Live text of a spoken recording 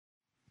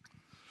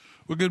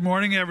Well, good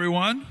morning,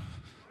 everyone.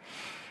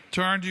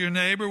 Turn to your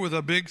neighbor with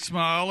a big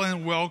smile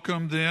and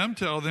welcome them.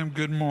 Tell them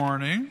good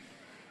morning.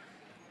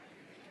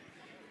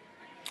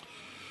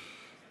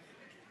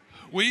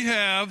 We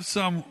have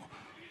some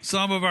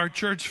of our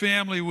church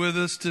family with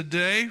us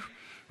today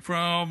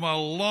from a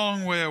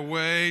long way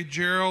away.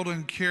 Gerald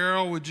and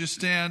Carol, would you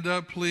stand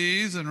up,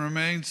 please, and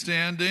remain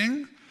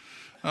standing?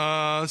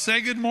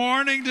 Say good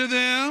morning to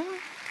them.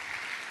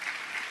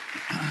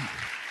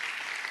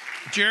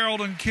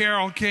 Gerald and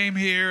Carol came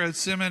here as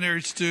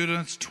seminary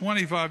students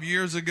 25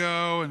 years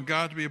ago and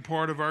got to be a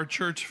part of our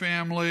church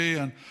family.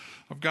 And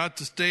I've got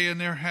to stay in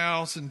their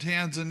house in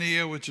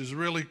Tanzania, which is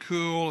really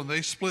cool. And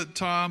they split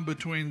time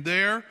between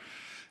there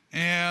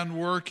and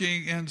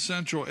working in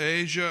Central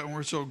Asia. And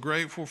we're so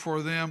grateful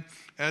for them.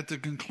 At the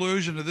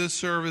conclusion of this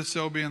service,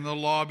 they'll be in the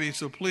lobby.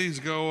 So please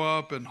go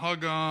up and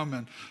hug them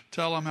and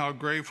tell them how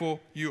grateful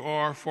you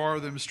are for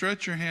them.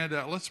 Stretch your hand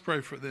out. Let's pray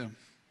for them.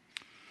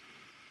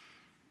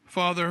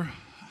 Father,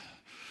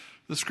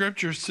 the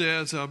scripture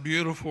says how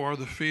beautiful are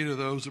the feet of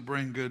those that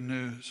bring good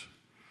news.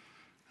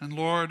 And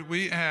Lord,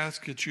 we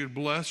ask that you'd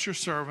bless your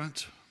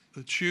servants,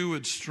 that you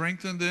would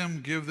strengthen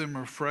them, give them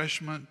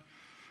refreshment,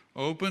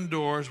 open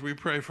doors. We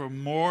pray for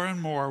more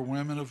and more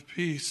women of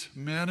peace,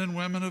 men and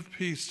women of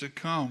peace to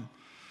come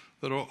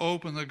that will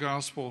open the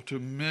gospel to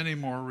many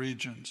more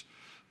regions.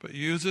 But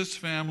use this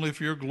family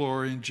for your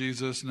glory in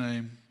Jesus'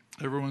 name.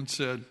 Everyone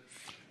said,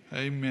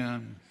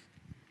 amen.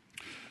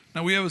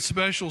 Now, we have a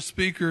special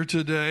speaker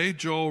today,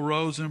 Joel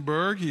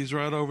Rosenberg. He's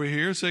right over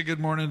here. Say good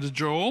morning to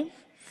Joel.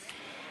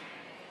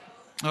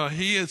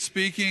 He is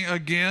speaking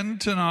again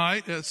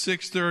tonight at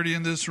 6:30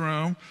 in this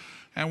room.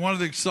 And one of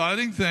the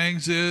exciting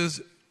things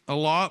is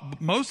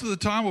most of the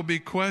time will be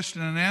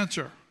question and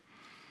answer.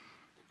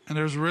 And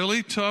there's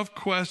really tough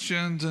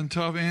questions and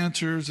tough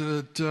answers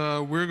that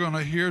we're going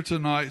to hear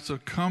tonight. So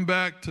come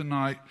back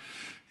tonight.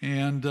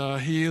 And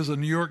he is a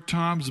New York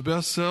Times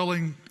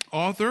best-selling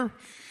author.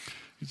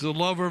 He's a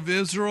lover of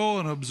Israel,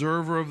 an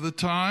observer of the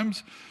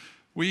times.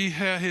 We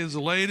have his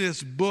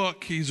latest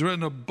book. He's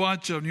written a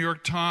bunch of New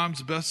York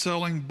Times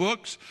best-selling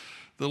books.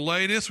 The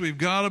latest, we've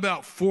got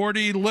about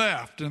 40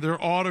 left, and they're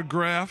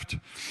autographed.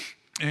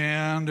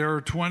 And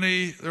they're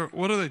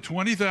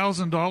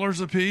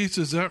 $20,000 a piece?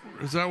 Is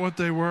that what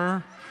they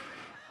were?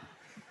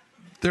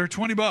 They're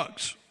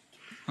 $20.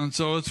 And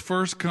so it's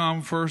first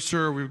come, first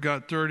serve. We've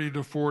got 30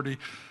 to 40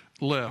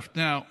 left.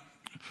 Now,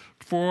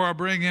 before I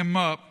bring him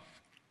up,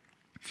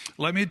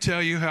 let me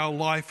tell you how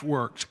life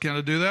works. Can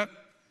I do that?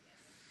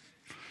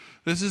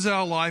 This is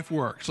how life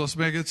works. Let's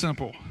make it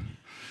simple.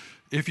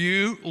 If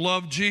you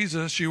love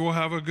Jesus, you will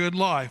have a good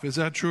life. Is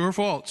that true or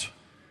false?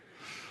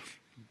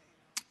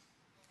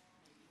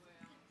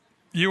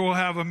 You will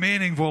have a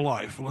meaningful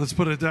life. Let's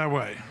put it that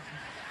way.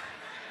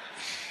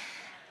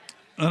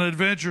 An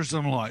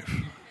adventuresome life.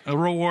 A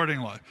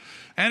rewarding life.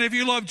 And if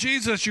you love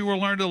Jesus, you will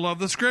learn to love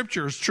the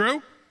Scriptures.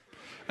 True?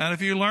 And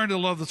if you learn to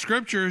love the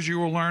Scriptures, you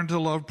will learn to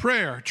love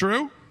prayer.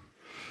 True?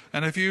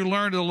 And if you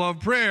learn to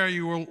love prayer,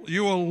 you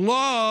will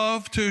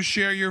love to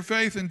share your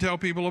faith and tell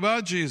people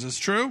about Jesus.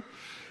 True?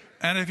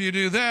 And if you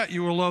do that,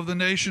 you will love the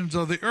nations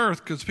of the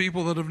earth, because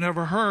people that have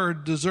never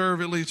heard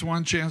deserve at least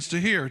one chance to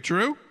hear.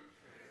 True?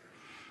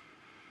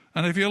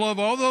 And if you love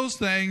all those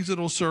things,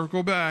 it'll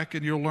circle back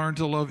and you'll learn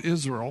to love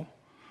Israel,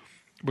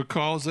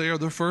 because they are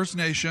the first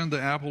nation,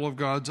 the apple of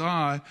God's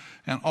eye,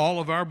 and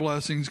all of our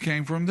blessings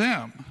came from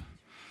them.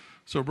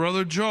 So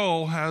Brother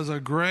Joel has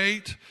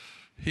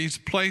he's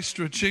placed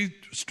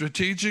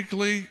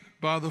strategically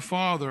by the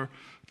Father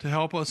to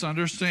help us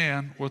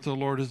understand what the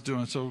Lord is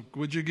doing. So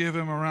would you give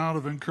him a round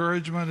of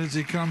encouragement as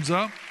he comes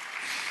up?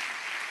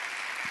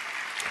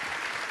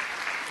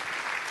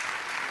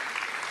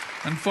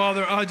 And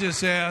Father, I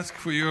just ask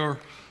for your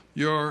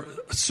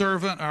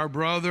servant, our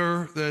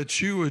brother, that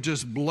you would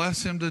just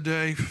bless him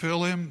today,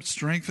 fill him,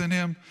 strengthen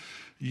him,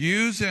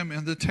 use him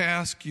in the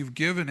task you've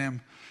given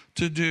him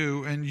to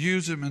do, and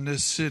use him in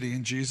this city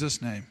in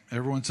Jesus' name.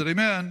 Everyone said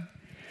amen.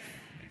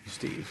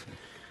 Steve,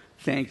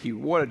 thank you.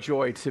 What a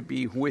joy to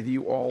be with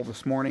you all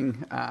this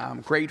morning.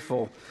 I'm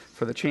grateful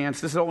for the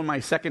chance. This is only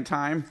my second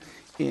time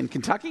in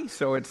Kentucky,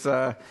 so it's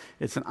an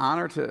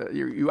honor to.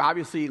 You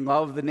obviously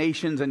love the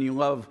nations, and you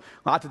love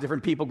lots of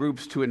different people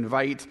groups to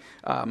invite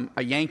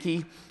a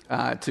Yankee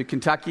to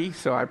Kentucky.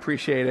 So I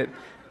appreciate it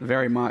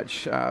very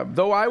much.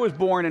 Though I was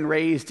born and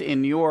raised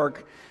in New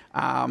York,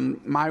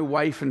 my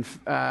wife and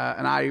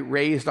I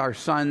raised our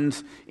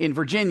sons in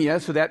Virginia,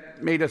 so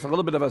that made us a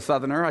little bit of a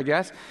Southerner, I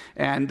guess.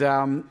 And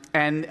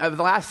over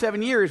the last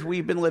 7 years,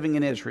 we've been living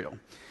in Israel.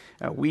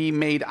 We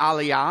made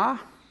Aliyah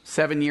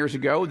 7 years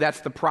ago. That's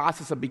the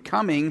process of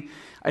becoming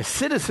a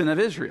citizen of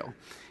Israel.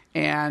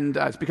 And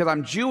it's because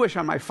I'm Jewish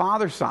on my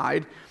father's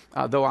side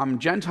though I'm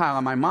Gentile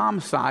on my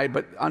mom's side,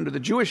 but under the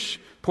Jewish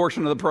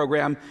portion of the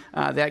program,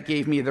 that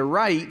gave me the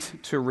right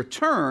to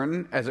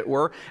return, as it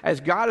were, as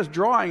God is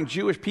drawing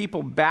Jewish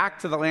people back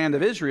to the land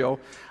of Israel,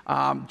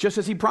 just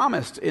as he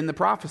promised in the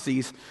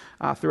prophecies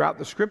throughout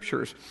the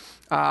scriptures.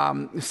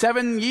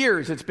 7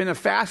 years. It's been a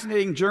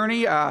fascinating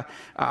journey.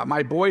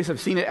 My boys have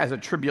seen it as a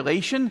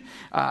tribulation.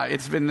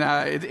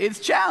 It's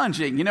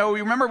challenging. You know,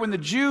 you remember when the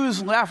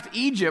Jews left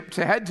Egypt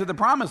to head to the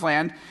promised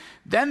land,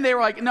 then they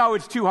were like, no,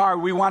 it's too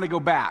hard. We want to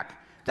go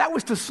back. That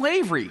was to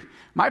slavery.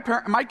 My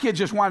kids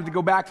just wanted to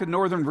go back to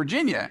Northern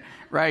Virginia,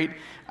 right?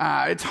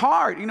 It's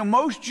hard. You know,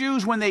 most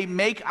Jews, when they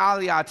make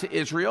Aliyah to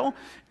Israel,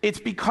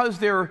 it's because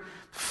they're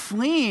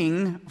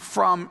fleeing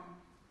from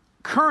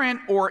current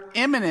or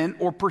imminent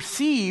or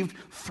perceived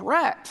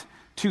threat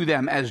to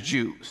them as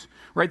Jews,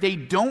 right? They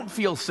don't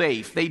feel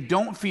safe. They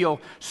don't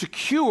feel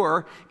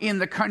secure in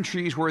the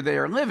countries where they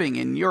are living,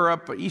 in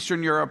Europe,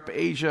 Eastern Europe,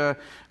 Asia,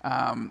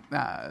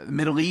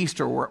 Middle East,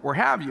 or where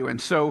have you.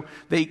 And so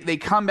they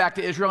come back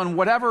to Israel, and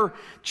whatever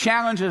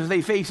challenges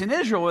they face in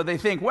Israel, they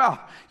think, well,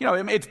 you know,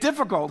 it's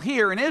difficult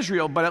here in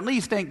Israel, but at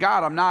least, thank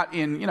God, I'm not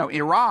in, you know,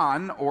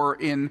 Iran or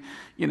in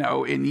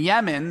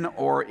Yemen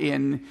or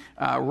in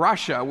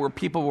Russia, where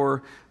people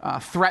were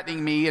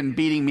threatening me and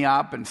beating me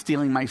up and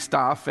stealing my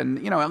stuff.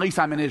 And, you know, at least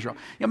I'm in Israel.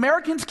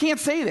 Americans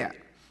can't say that.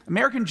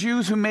 American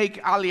Jews who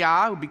make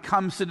Aliyah, who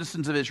become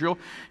citizens of Israel,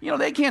 you know,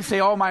 they can't say,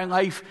 oh, my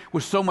life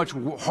was so much,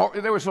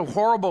 they were so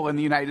horrible in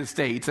the United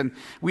States, and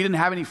we didn't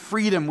have any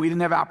freedom, we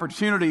didn't have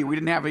opportunity, we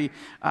didn't have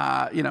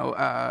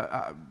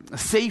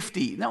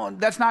safety. No,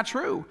 that's not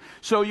true.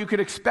 So you could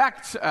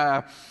expect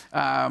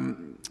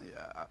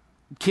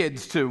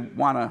kids to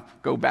want to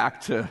go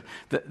back to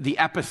the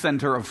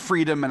epicenter of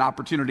freedom and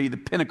opportunity, the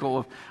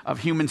pinnacle of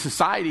human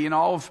society in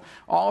all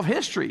of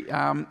history.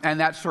 And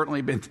that's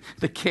certainly been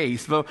the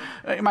case. Though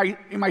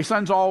my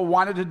sons all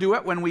wanted to do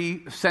it when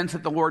we sensed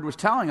that the Lord was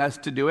telling us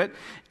to do it,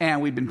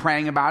 and we've been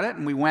praying about it,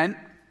 and we went.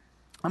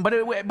 But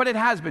it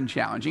has been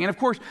challenging. And of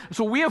course,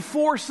 so we have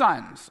 4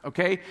 sons,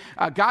 okay?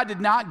 God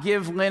did not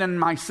give Lynn and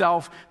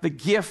myself the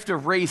gift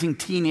of raising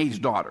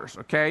teenage daughters,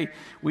 okay?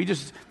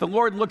 The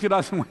Lord looked at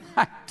us and went,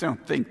 I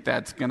don't think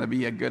that's going to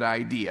be a good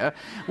idea.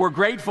 We're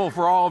grateful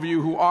for all of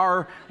you who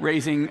are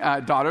raising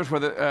daughters,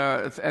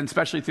 and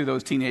especially through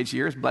those teenage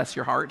years. Bless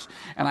your hearts.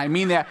 And I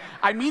mean that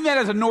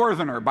as a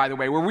northerner, by the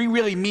way, where we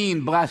really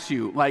mean bless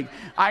you. Like,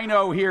 I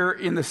know here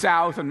in the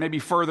South and maybe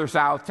further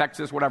south,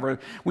 Texas, whatever,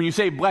 when you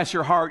say bless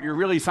your heart, you're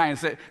really trying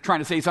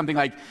to say something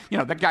like, you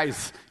know, that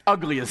guy's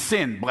ugly as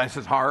sin, bless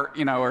his heart,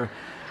 you know, or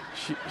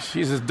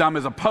she's as dumb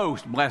as a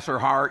post, bless her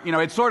heart. You know,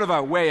 it's sort of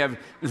a way of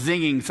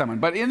zinging someone.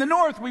 But in the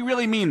North, we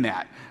really mean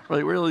that.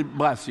 Really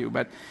bless you.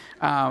 But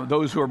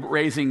those who are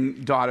raising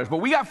daughters. But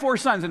we got 4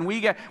 sons, and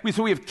we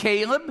have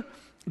Caleb,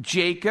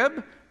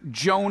 Jacob,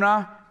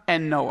 Jonah,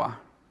 and Noah.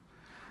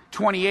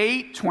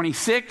 28,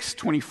 26,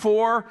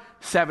 24,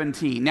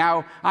 17.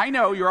 Now, I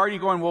know you're already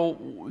going, well,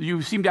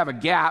 you seem to have a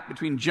gap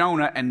between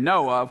Jonah and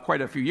Noah of quite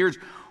a few years.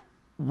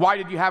 Why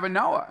did you have a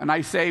Noah? And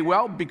I say,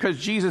 well, because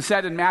Jesus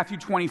said in Matthew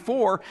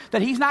 24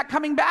 that he's not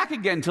coming back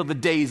again till the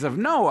days of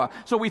Noah.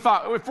 So we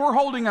thought, if we're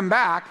holding him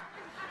back,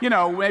 you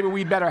know, maybe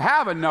we'd better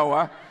have a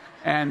Noah.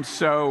 And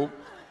so,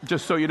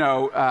 just so you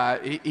know,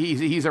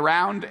 he's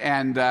around,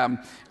 and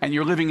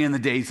you're living in the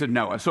days of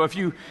Noah. So if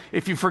you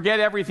forget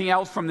everything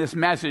else from this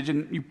message,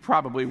 and you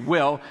probably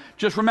will,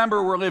 just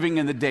remember we're living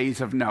in the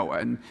days of Noah.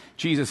 And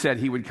Jesus said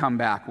he would come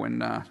back when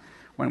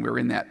we're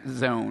in that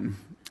zone.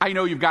 I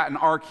know you've got an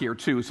ark here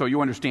too, so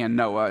you understand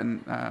Noah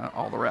and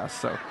all the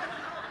rest. So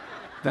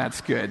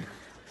that's good.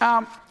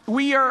 I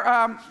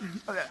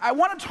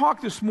want to talk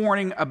this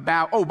morning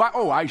about.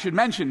 I should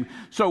mention.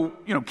 So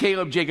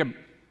Caleb, Jacob,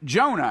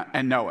 Jonah,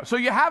 and Noah. So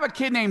you have a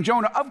kid named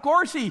Jonah. Of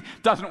course he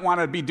doesn't want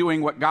to be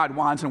doing what God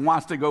wants and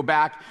wants to go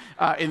back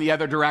in the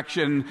other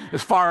direction,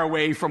 as far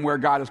away from where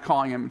God is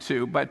calling him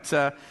to. But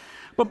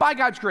by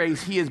God's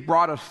grace, he has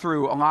brought us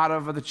through a lot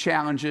of the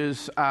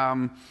challenges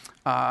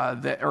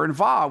that are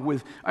involved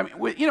with.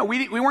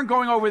 We weren't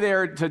going over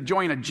there to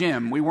join a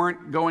gym. We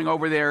weren't going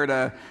over there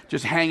to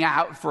just hang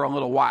out for a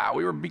little while.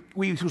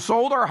 We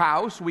sold our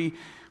house. We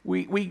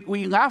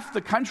left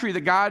the country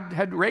that God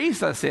had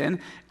raised us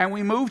in, and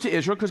we moved to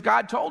Israel because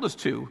God told us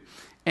to.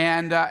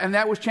 And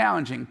that was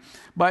challenging.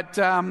 But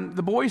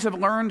the boys have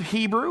learned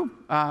Hebrew.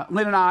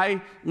 Lynn and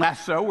I,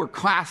 less so. We're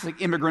classic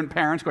immigrant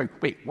parents going,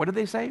 wait, what did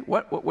they say?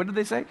 What did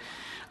they say?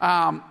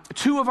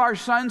 2 of our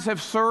sons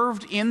have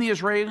served in the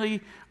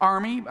Israeli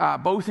army,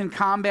 both in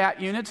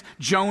combat units.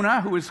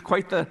 Jonah, who is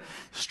quite the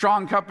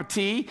strong cup of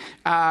tea,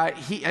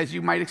 he, as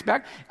you might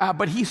expect,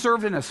 but he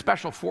served in a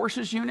special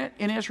forces unit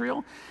in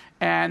Israel.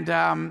 And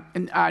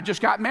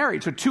just got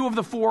married. So 2 of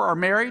the 4 are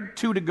married,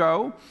 2 to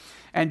go.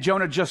 And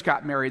Jonah just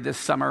got married this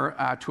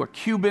summer to a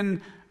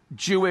Cuban,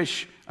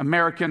 Jewish,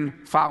 American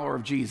follower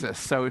of Jesus.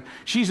 So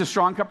she's a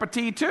strong cup of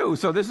tea too.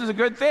 So this is a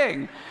good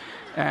thing.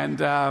 And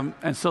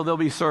so they'll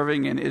be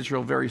serving in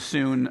Israel very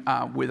soon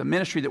with a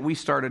ministry that we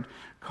started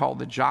called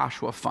the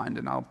Joshua Fund.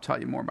 And I'll tell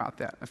you more about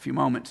that in a few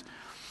moments.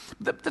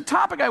 The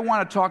topic I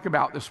want to talk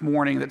about this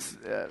morning that's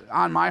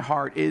on my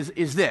heart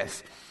is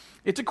this.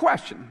 It's a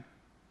question.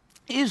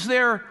 Is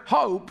there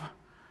hope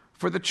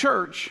for the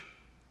church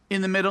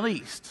in the Middle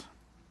East?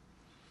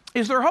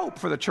 Is there hope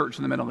for the church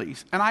in the Middle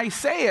East? And I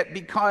say it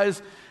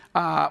because,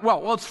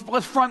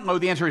 let's front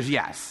load. The answer is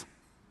yes.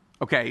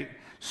 Okay,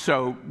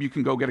 so you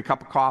can go get a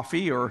cup of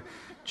coffee or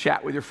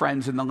chat with your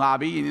friends in the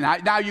lobby.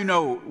 Now you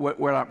know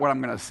what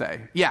I'm going to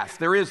say. Yes,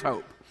 there is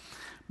hope.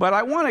 But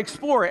I want to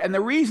explore it, and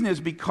the reason is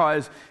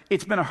because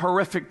it's been a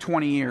horrific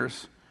 20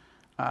 years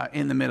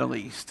in the Middle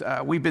East.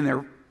 We've been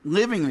there,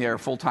 living there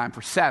full-time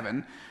for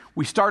 7.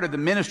 We started the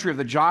ministry of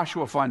the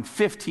Joshua Fund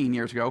 15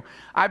 years ago.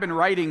 I've been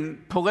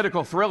writing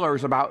political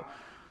thrillers about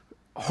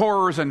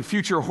horrors and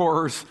future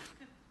horrors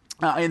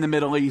in the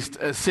Middle East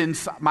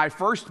since my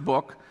first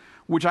book,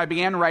 which I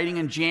began writing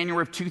in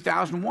January of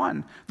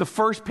 2001. The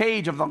first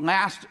page of The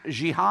Last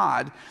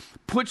Jihad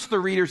puts the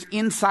readers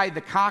inside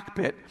the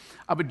cockpit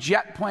of a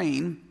jet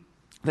plane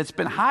that's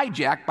been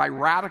hijacked by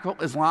radical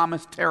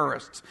Islamist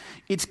terrorists.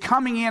 It's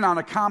coming in on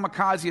a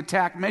kamikaze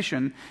attack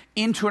mission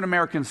into an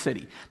American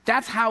city.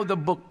 That's how the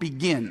book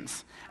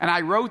begins. And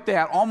I wrote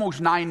that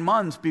almost 9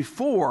 months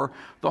before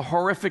the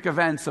horrific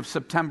events of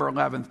September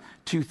 11th,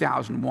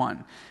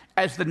 2001.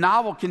 As the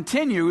novel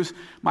continues,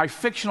 my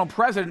fictional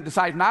president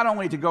decides not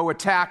only to go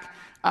attack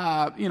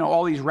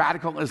all these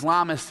radical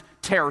Islamist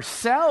terror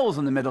cells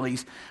in the Middle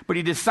East, but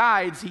he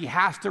decides he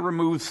has to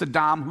remove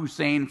Saddam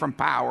Hussein from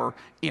power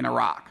in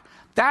Iraq.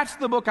 That's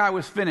the book I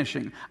was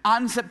finishing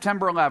on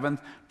September 11th,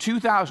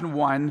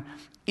 2001,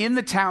 in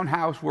the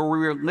townhouse where we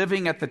were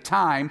living at the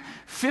time,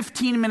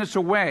 15 minutes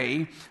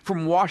away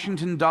from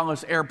Washington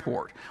Dulles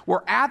Airport,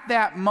 where at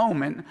that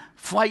moment,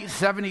 Flight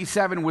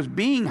 77 was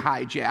being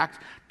hijacked,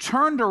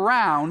 turned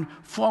around,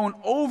 flown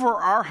over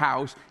our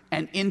house,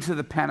 and into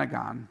the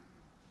Pentagon.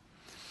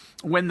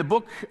 When the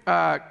book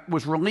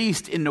was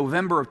released in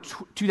November of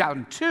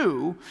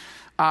 2002,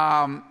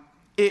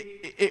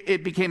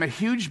 it became a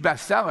huge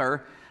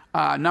bestseller.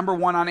 Number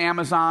 1 on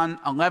Amazon,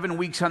 11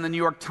 weeks on the New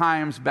York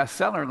Times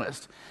bestseller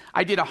list.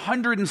 I did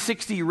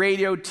 160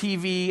 radio,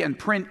 TV, and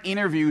print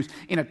interviews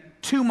in a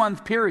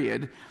 2-month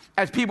period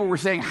as people were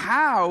saying,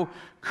 how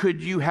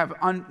could you have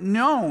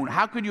unknown?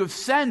 How could you have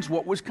sensed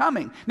what was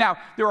coming? Now,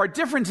 there are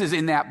differences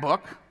in that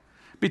book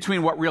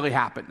between what really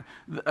happened.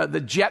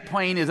 The jet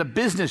plane is a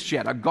business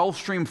jet, a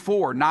Gulfstream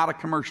 4, not a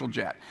commercial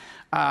jet.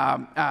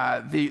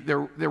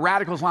 The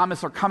radical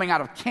Islamists are coming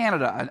out of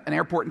Canada, an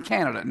airport in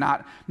Canada,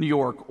 not New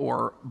York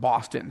or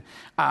Boston.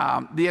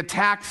 The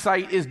attack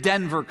site is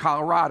Denver,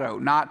 Colorado,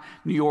 not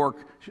New York,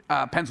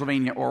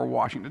 Pennsylvania, or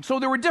Washington. So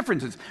there were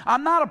differences.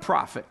 I'm not a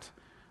prophet.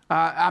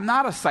 I'm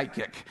not a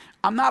psychic.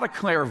 I'm not a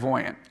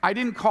clairvoyant. I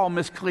didn't call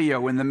Miss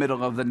Cleo in the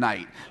middle of the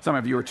night. Some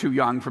of you are too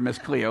young for Miss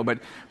Cleo, but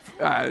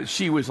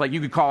she was like, you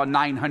could call a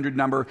 900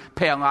 number,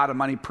 pay a lot of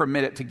money per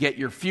minute to get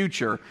your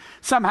future.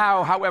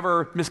 Somehow,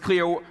 however, Miss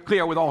Cleo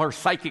with all her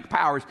psychic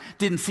powers,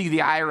 didn't see the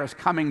IRS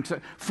coming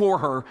for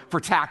her for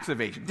tax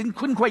evasion.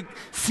 Couldn't quite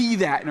see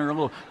that in her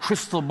little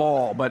crystal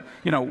ball, but,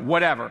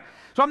 whatever.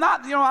 So I'm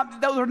not,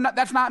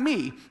 that's not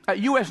me.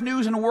 U.S.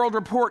 News and World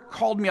Report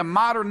called me a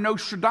modern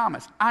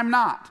Nostradamus. I'm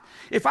not.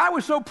 If I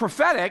was so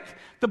prophetic,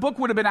 the book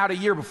would have been out a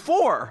year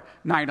before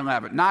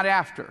 9/11, not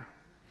after.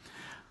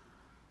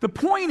 The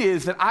point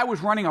is that I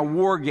was running a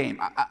war game,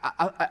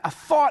 a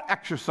thought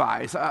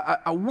exercise,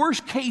 a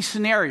worst-case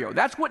scenario.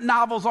 That's what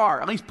novels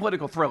are, at least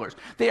political thrillers.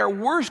 They are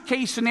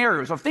worst-case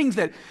scenarios of things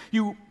that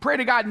you pray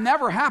to God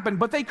never happened,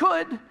 but they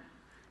could.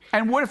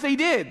 And what if they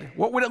did?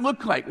 What would it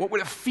look like? What would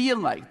it feel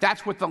like?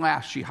 That's what The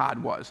Last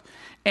Jihad was.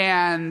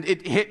 And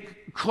it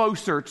hit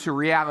closer to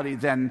reality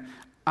than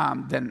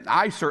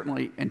I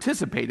certainly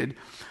anticipated.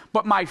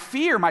 But my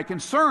fear, my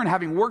concern,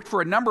 having worked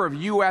for a number of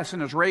U.S.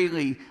 and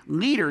Israeli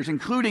leaders,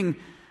 including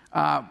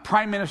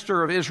Prime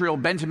Minister of Israel,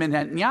 Benjamin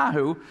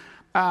Netanyahu,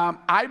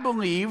 I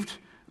believed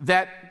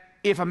that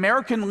if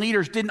American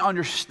leaders didn't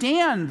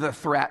understand the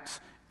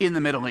threats in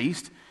the Middle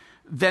East,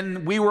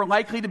 then we were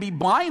likely to be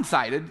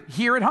blindsided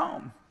here at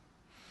home.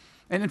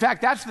 And in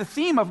fact, that's the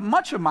theme of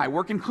much of my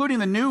work, including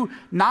the new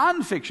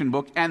nonfiction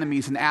book,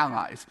 Enemies and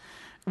Allies,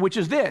 which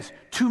is this: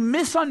 to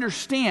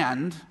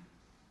misunderstand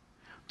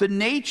the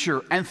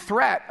nature and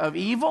threat of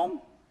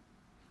evil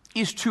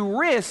is to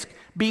risk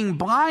being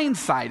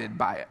blindsided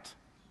by it.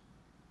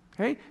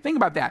 Okay? Think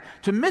about that.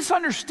 To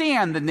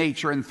misunderstand the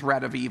nature and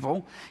threat of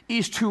evil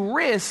is to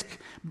risk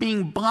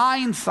being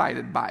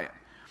blindsided by it.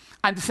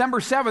 On December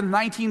 7th,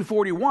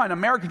 1941,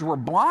 Americans were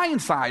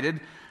blindsided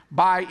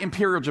by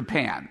Imperial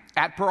Japan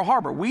at Pearl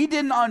Harbor. We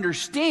didn't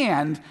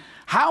understand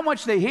how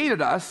much they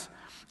hated us,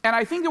 and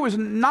I think there was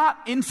not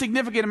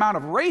insignificant amount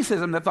of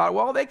racism that thought,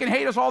 well, they can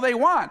hate us all they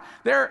want.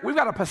 We've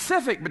got a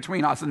Pacific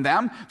between us and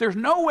them. There's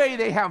no way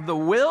they have the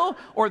will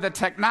or the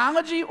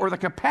technology or the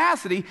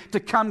capacity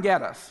to come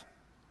get us.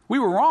 We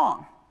were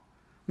wrong.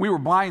 We were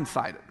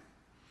blindsided.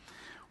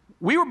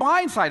 We were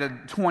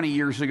blindsided 20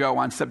 years ago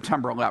on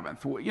September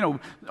 11th.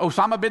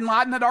 Osama bin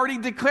Laden had already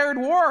declared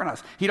war on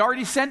us. He'd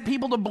already sent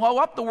people to blow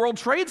up the World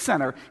Trade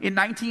Center in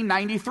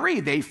 1993.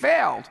 They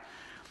failed.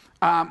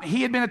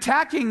 He had been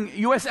attacking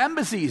U.S.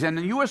 embassies and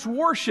the U.S.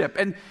 warship.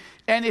 And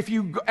if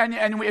you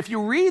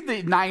read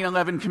the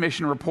 9/11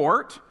 Commission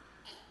report,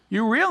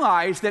 you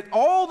realize that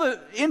all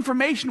the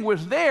information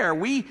was there.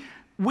 We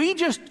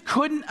just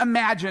couldn't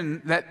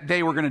imagine that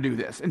they were going to do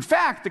this. In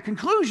fact, the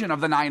conclusion of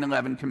the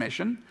 9/11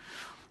 Commission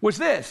was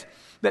this,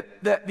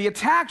 that the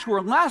attacks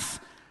were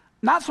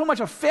not so much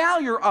a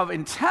failure of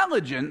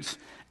intelligence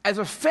as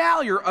a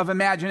failure of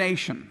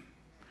imagination.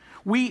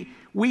 We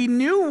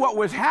knew what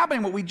was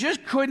happening, but we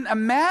just couldn't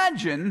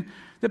imagine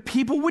that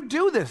people would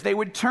do this. They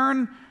would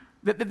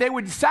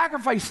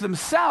sacrifice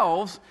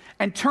themselves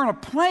and turn a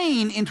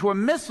plane into a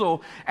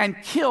missile and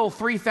kill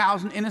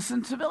 3,000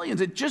 innocent civilians.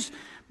 It just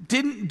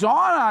didn't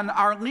dawn on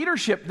our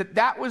leadership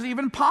that was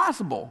even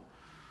possible.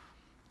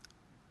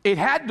 It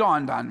had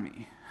dawned on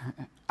me.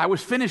 I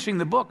was finishing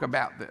the book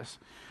about this.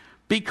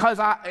 Because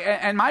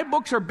my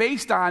books are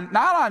based on,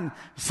 not on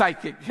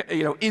psychic,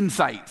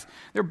 insights.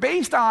 They're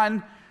based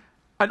on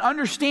an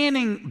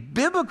understanding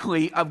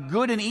biblically of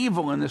good and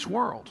evil in this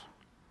world.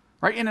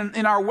 Right?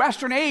 In our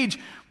Western age,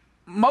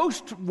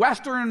 most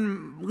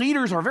Western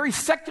leaders are very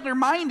secular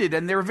minded,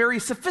 and they're very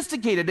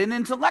sophisticated and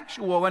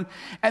intellectual,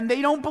 and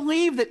they don't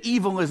believe that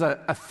evil is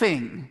a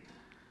thing.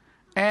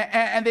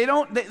 And they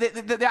don't,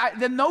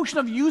 the notion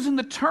of using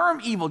the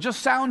term evil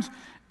just sounds,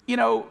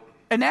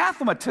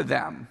 anathema to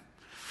them.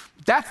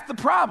 That's the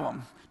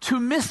problem. To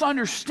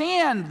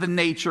misunderstand the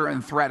nature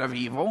and threat of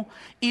evil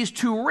is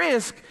to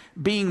risk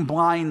being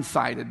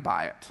blindsided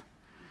by it.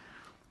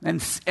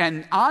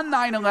 And on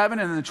 9/11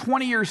 and in the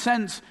 20 years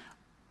since,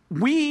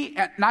 we,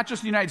 not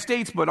just the United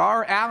States, but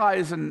our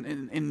allies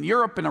in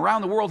Europe and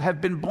around the world have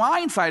been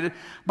blindsided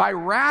by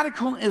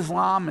radical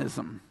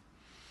Islamism.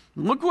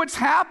 Look what's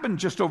happened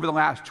just over the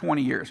last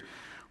 20 years.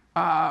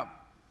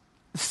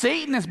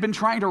 Satan has been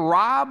trying to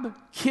rob,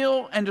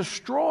 kill, and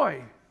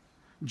destroy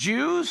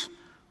Jews,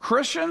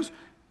 Christians,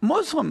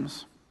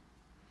 Muslims,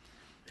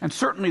 and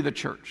certainly the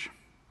church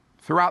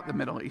throughout the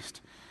Middle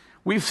East.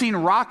 We've seen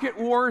rocket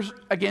wars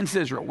against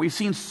Israel. We've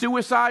seen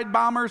suicide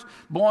bombers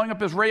blowing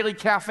up Israeli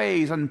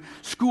cafes and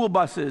school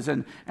buses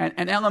and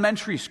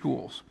elementary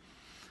schools.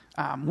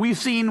 We've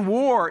seen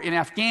war in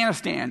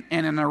Afghanistan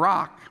and in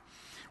Iraq.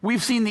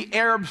 We've seen the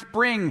Arab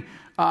Spring,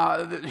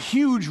 the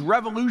huge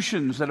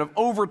revolutions that have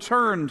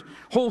overturned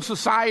whole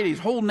societies,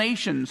 whole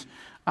nations.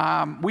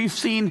 We've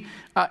seen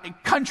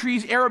Arab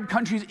countries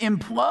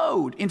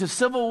implode into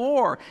civil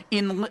war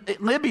in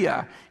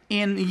Libya,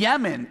 in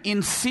Yemen,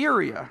 in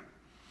Syria.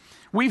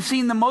 We've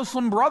seen the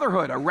Muslim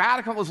Brotherhood, a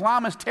radical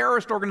Islamist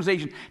terrorist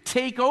organization,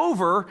 take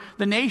over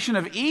the nation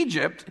of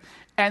Egypt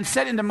and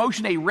set into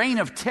motion a reign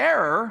of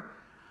terror.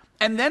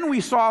 And then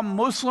we saw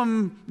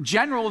Muslim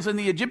generals in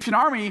the Egyptian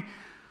army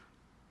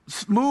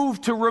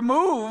move to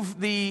remove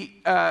the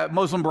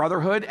Muslim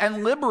Brotherhood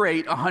and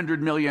liberate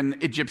 100 million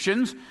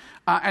Egyptians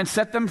and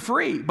set them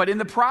free. But in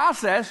the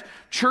process,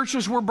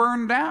 churches were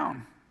burned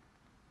down.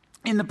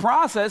 In the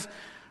process,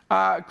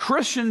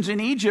 Christians in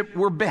Egypt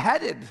were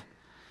beheaded.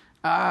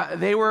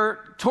 They were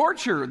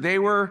tortured. They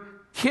were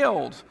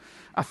killed.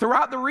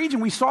 Throughout the region,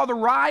 we saw the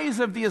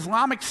rise of the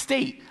Islamic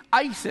State,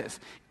 ISIS,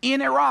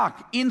 in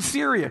Iraq, in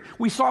Syria.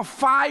 We saw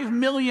 5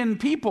 million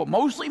people,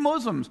 mostly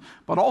Muslims,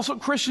 but also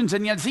Christians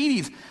and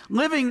Yazidis,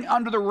 living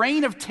under the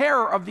reign of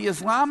terror of the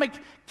Islamic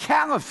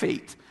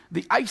Caliphate,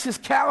 the ISIS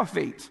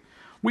Caliphate.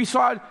 We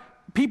saw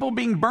people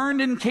being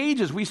burned in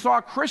cages. We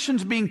saw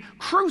Christians being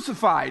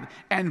crucified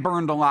and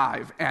burned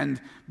alive and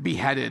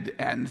beheaded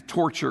and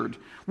tortured.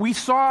 We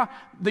saw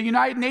the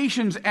United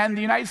Nations and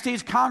the United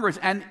States Congress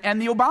and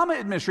the Obama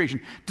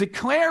administration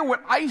declare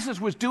what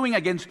ISIS was doing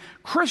against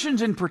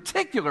Christians in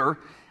particular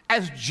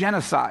as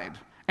genocide.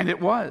 And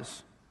it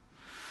was.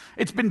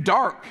 It's been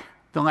dark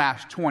the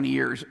last 20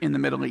 years in the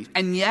Middle East.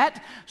 And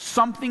yet,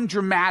 something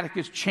dramatic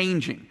is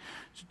changing.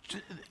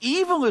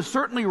 Evil is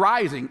certainly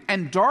rising,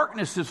 and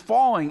darkness is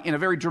falling in a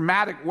very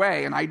dramatic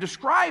way. And I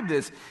describe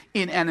this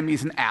in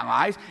Enemies and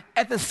Allies.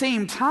 At the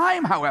same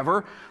time,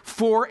 however,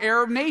 4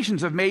 Arab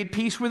nations have made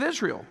peace with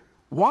Israel.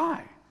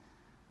 Why?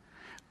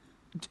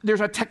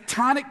 There's a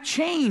tectonic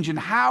change in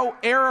how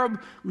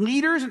Arab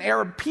leaders and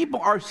Arab people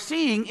are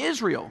seeing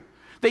Israel.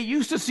 They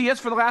used to see us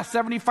for the last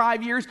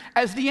 75 years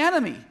as the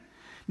enemy.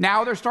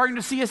 Now they're starting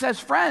to see us as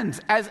friends,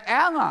 as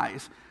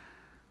allies.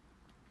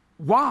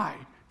 Why?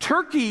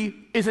 Turkey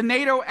is a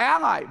NATO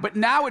ally, but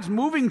now it's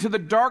moving to the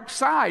dark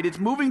side. It's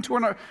moving to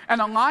an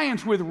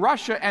alliance with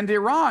Russia and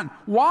Iran.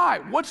 Why?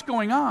 What's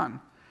going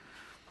on?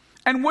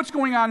 And what's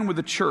going on with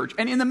the church?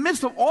 And in the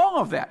midst of all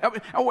of that,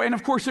 and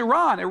of course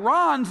Iran.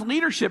 Iran's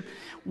leadership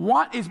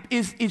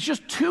is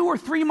just 2 or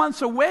 3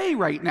 months away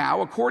right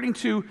now, according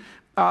to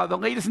the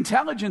latest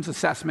intelligence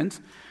assessments.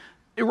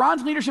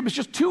 Iran's leadership is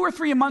just 2 or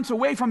 3 months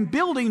away from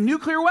building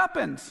nuclear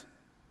weapons.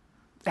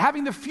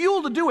 Having the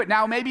fuel to do it.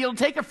 Now, maybe it'll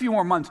take a few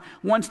more months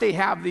once they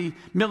have the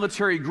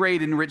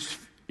military-grade enriched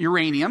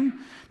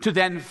uranium to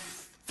then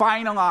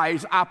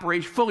finalize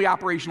fully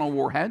operational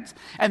warheads,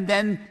 and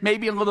then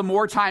maybe a little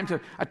more time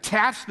to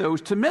attach those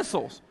to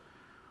missiles.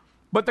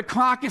 But the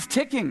clock is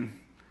ticking.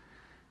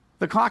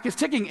 The clock is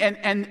ticking,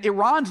 and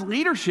Iran's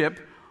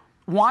leadership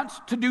wants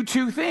to do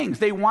two things.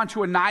 They want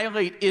to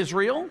annihilate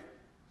Israel,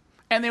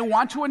 and they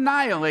want to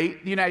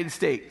annihilate the United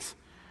States.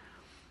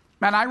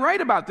 And I write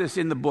about this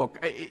in the book.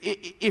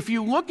 If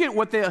you look at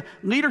what the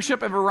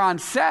leadership of Iran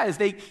says,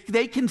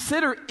 they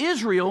consider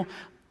Israel,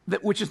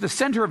 which is the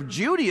center of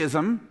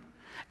Judaism,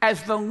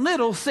 as the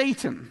little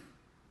Satan.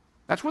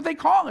 That's what they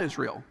call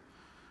Israel.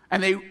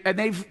 And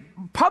they've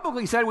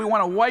publicly said we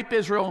want to wipe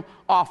Israel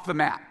off the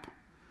map.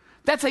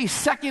 That's a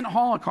second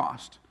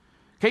Holocaust.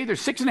 Okay,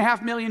 there's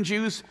 6.5 million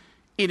Jews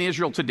in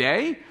Israel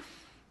today.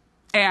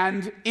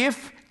 And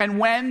if and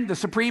when the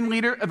supreme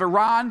leader of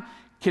Iran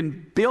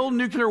can build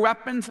nuclear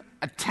weapons,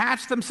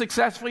 attach them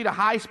successfully to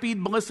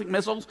high-speed ballistic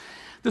missiles,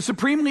 the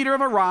supreme leader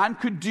of Iran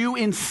could do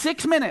in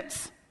 6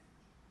 minutes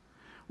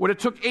what it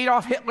took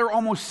Adolf Hitler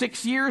almost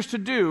 6 years to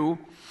do,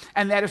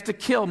 and that is to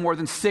kill more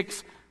than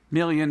 6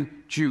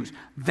 million Jews.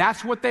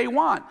 That's what they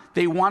want.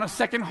 They want a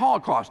second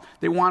Holocaust.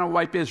 They want to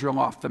wipe Israel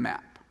off the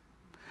map.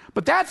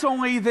 But that's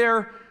only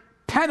their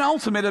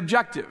penultimate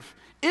objective.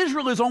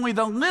 Israel is only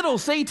the little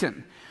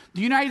Satan.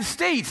 The United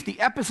States, the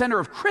epicenter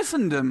of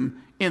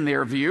Christendom, in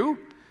their view,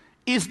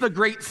 is the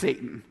great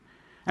Satan.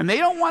 And they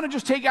don't want to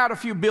just take out a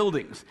few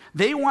buildings.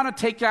 They want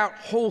to take out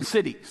whole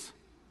cities.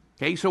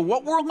 Okay, so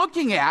what we're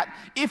looking at,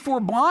 if we're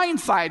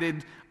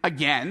blindsided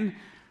again,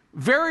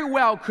 very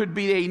well could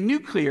be a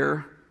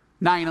nuclear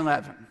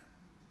 9/11.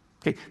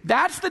 Okay,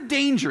 that's the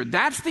danger,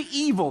 that's the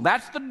evil,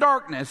 that's the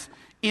darkness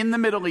in the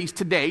Middle East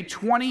today,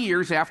 20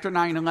 years after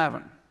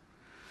 9/11.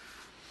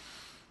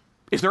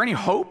 Is there any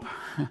hope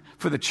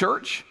for the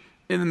church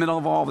in the middle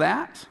of all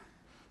that?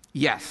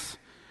 Yes.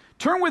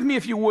 Turn with me,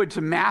 if you would,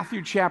 to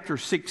Matthew chapter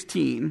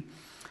 16.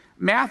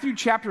 Matthew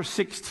chapter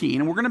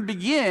 16, and we're going to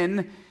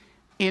begin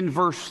in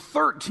verse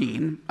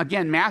 13.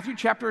 Again, Matthew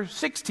chapter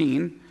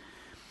 16,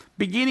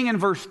 beginning in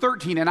verse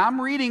 13. And I'm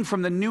reading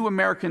from the New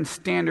American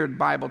Standard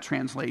Bible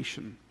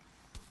Translation.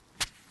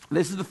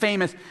 This is the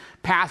famous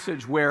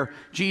passage where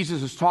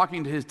Jesus is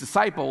talking to his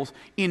disciples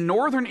in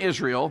northern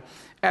Israel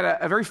at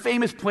a very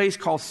famous place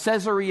called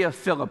Caesarea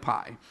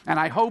Philippi. And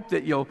I hope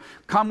that you'll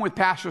come with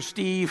Pastor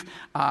Steve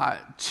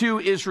to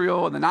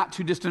Israel in the not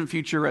too distant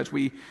future as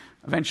we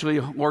eventually,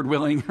 Lord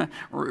willing,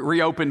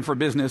 reopen for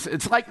business.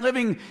 It's like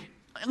living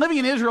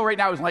in Israel right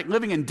now is like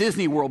living in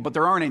Disney World, but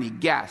there aren't any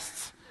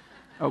guests.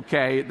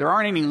 Okay? There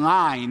aren't any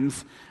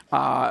lines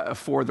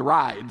for the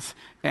rides.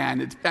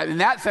 And in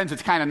that sense,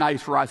 it's kind of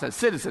nice for us as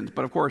citizens.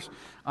 But of course,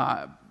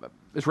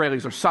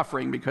 Israelis are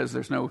suffering because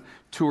there's no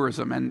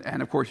tourism.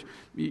 And of course,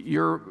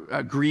 you're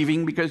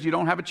grieving because you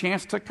don't have a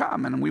chance to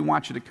come. And we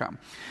want you to come.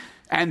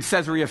 And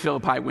Caesarea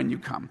Philippi when you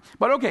come.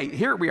 But okay,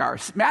 here we are.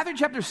 Matthew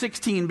chapter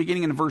 16,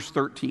 beginning in verse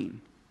 13.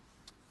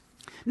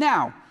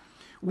 Now,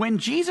 when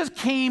Jesus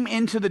came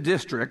into the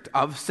district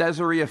of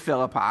Caesarea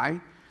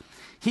Philippi,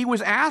 he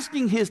was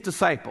asking his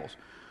disciples,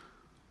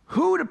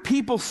 "Who do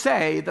people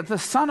say that the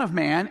Son of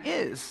Man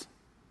is?"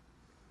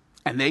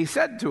 And they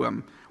said to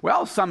him,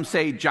 "Well, some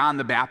say John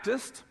the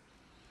Baptist,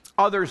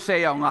 others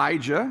say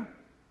Elijah,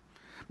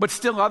 but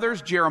still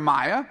others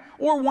Jeremiah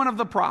or one of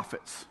the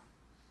prophets."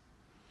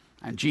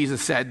 And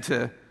Jesus said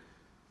to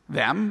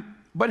them,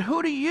 "But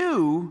who do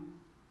you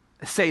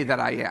say that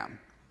I am?"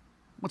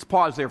 Let's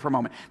pause there for a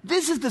moment.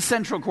 This is the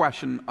central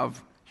question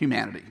of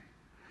humanity.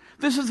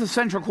 This is the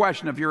central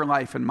question of your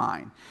life and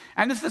mine.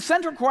 And it's the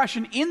central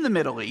question in the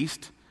Middle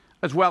East,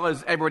 as well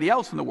as everybody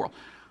else in the world.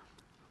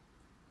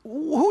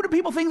 Who do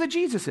people think that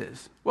Jesus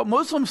is? Well,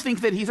 Muslims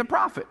think that he's a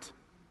prophet.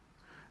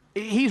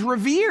 He's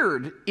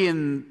revered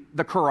in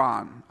the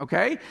Quran,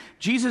 okay?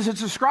 Jesus is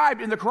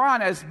described in the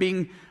Quran as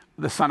being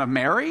the son of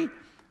Mary,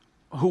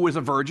 who was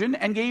a virgin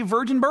and gave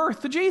virgin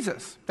birth to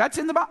Jesus. That's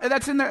in the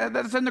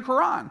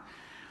Quran.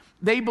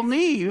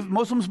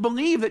 Muslims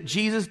believe that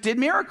Jesus did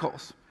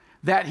miracles,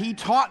 that he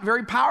taught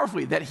very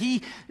powerfully, that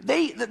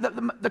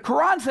the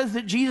Quran says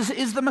that Jesus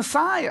is the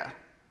Messiah.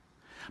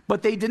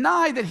 But they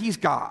deny that he's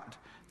God.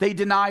 They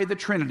deny the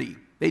Trinity.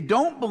 They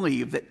don't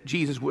believe that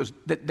Jesus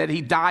that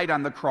he died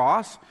on the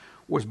cross,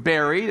 was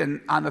buried,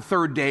 and on the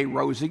third day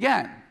rose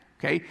again.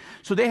 Okay?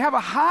 So they have a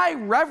high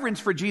reverence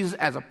for Jesus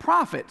as a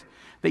prophet.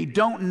 They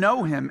don't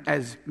know him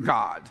as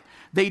God.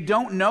 They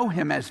don't know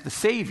him as the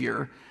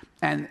Savior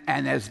and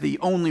as the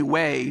only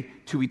way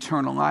to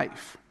eternal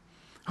life.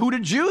 Who do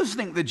Jews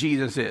think that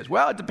Jesus is?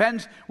 Well, it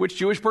depends which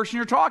Jewish person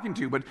you're talking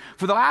to. But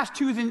for the last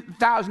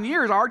 2,000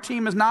 years, our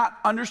team has not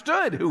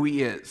understood who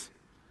he is.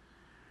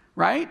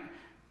 Right?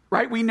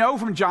 We know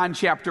from John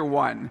chapter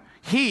 1,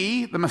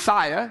 he, the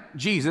Messiah,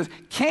 Jesus,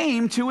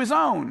 came to his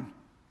own.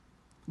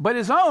 But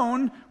his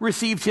own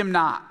received him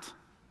not.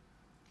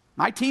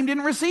 My team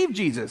didn't receive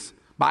Jesus,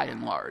 by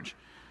and large.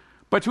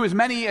 But to as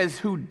many as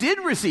who did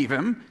receive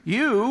him,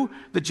 you,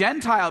 the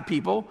Gentile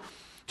people,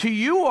 to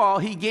you all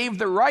he gave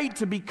the right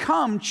to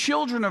become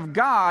children of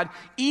God,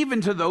 even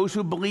to those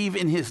who believe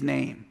in his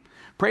name.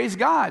 Praise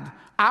God.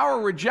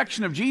 Our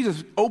rejection of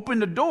Jesus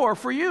opened a door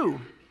for you.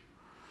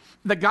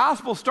 The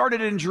gospel started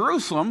in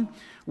Jerusalem,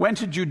 went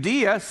to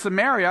Judea,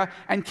 Samaria,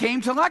 and came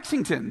to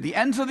Lexington, the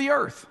ends of the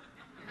earth.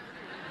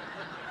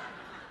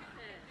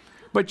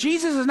 But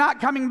Jesus is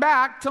not coming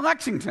back to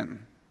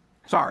Lexington.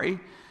 Sorry,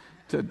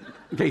 in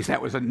case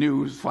that was a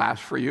news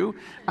flash for you.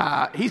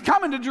 He's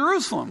coming to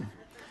Jerusalem.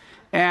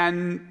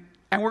 And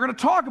we're going to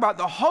talk about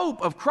the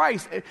hope of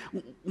Christ.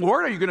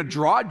 Lord, are you going to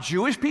draw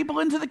Jewish people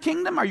into the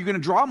kingdom? Are you going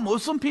to draw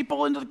Muslim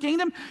people into the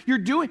kingdom? You're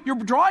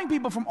drawing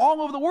people from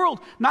all over the world,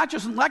 not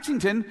just in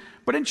Lexington,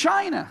 but in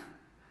China.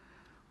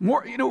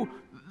 More,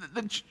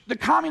 the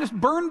communists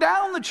burned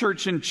down the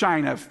church in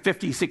China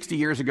 50, 60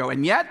 years ago,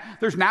 and yet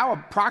there's now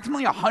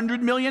approximately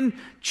 100 million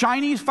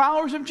Chinese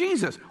followers of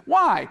Jesus.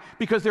 Why?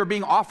 Because they're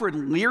being offered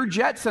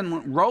Learjets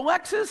and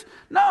Rolexes?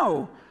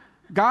 No.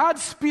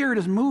 God's Spirit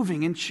is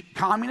moving in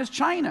communist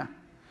China.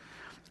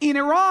 In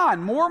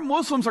Iran, more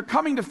Muslims are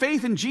coming to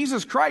faith in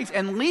Jesus Christ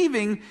and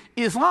leaving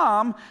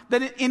Islam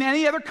than in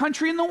any other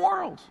country in the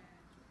world.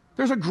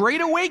 There's a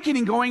great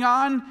awakening going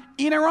on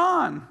in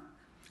Iran.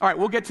 All right,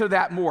 we'll get to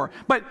that more.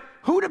 But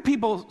who do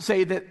people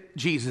say that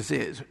Jesus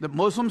is? The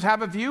Muslims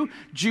have a view.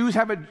 Jews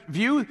have a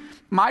view.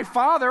 My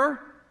father,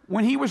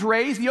 when he was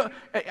raised,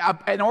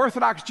 an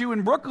Orthodox Jew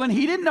in Brooklyn,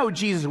 he didn't know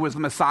Jesus was the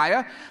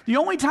Messiah. The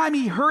only time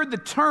he heard the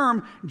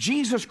term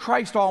Jesus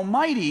Christ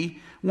Almighty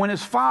when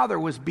his father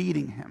was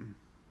beating him.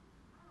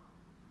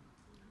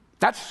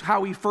 That's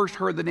how he first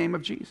heard the name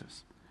of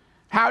Jesus.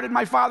 How did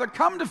my father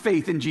come to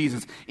faith in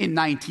Jesus in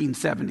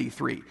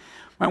 1973?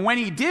 And when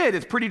he did,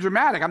 it's pretty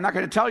dramatic. I'm not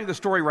going to tell you the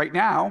story right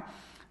now.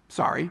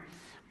 Sorry.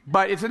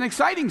 But it's an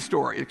exciting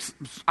story, it's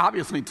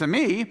obviously to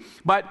me,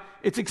 but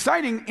it's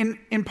exciting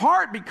in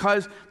part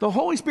because the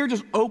Holy Spirit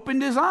just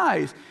opened his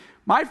eyes.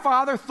 My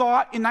father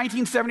thought in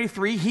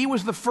 1973 he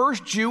was the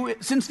first Jew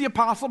since the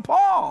Apostle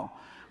Paul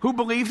who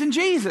believed in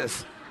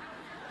Jesus.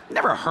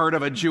 Never heard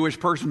of a Jewish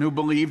person who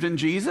believed in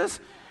Jesus.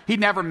 He'd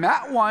never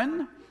met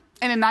one.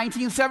 And in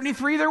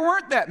 1973, there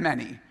weren't that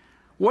many.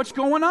 What's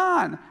going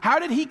on? How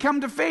did he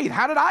come to faith?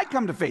 How did I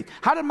come to faith?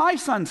 How did my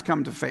sons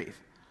come to faith?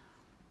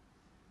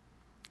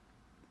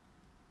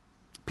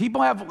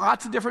 People have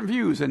lots of different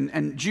views,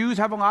 and Jews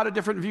have a lot of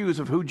different views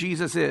of who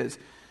Jesus is.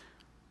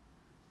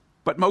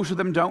 But most of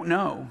them don't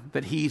know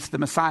that he's the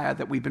Messiah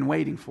that we've been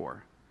waiting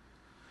for.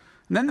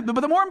 But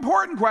the more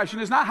important question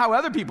is not how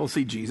other people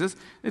see Jesus,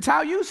 it's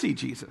how you see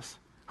Jesus.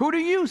 Who do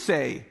you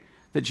say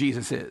that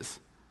Jesus is?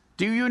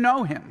 Do you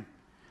know him?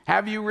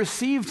 Have you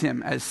received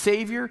him as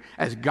Savior,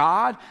 as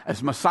God,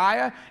 as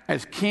Messiah,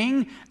 as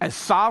King, as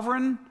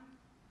sovereign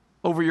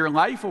over your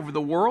life, over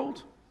the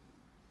world?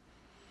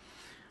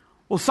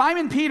 Well,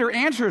 Simon Peter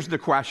answers the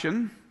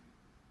question,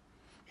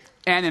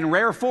 and in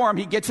rare form,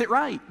 he gets it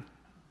right.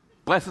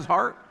 Bless his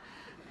heart.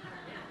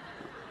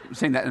 I'm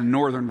saying that in a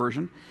northern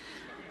version.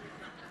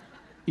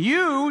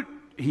 You,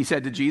 he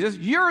said to Jesus,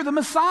 you're the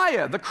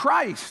Messiah, the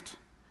Christ,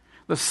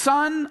 the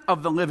Son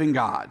of the living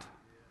God.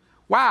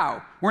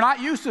 Wow, we're not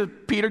used to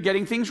Peter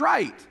getting things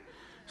right.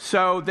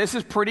 So this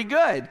is pretty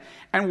good.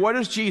 And what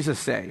does Jesus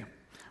say?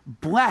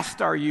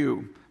 Blessed are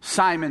you,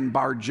 Simon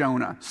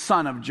Bar-Jonah,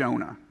 son of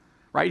Jonah.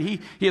 Right?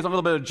 He has a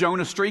little bit of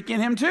Jonah streak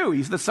in him too.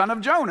 He's the son of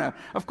Jonah.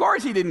 Of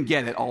course he didn't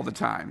get it all the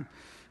time.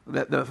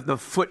 The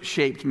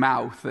foot-shaped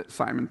mouth that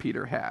Simon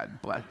Peter had.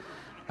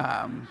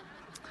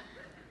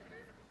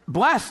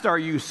 Blessed are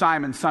you,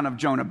 Simon, son of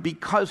Jonah,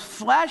 because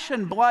flesh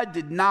and blood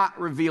did not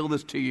reveal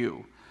this to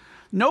you.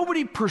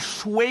 Nobody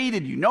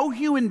persuaded you. No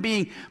human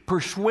being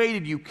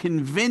persuaded you,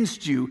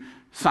 convinced you,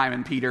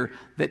 Simon Peter,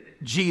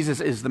 that Jesus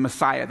is the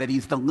Messiah, that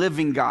he's the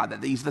living God,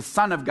 that he's the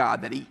Son of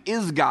God, that he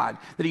is God,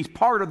 that he's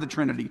part of the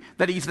Trinity,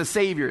 that he's the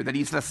Savior, that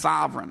he's the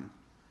sovereign.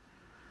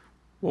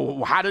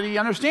 Well, how did he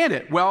understand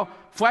it? Well,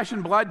 flesh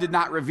and blood did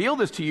not reveal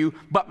this to you,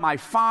 but my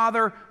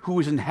Father who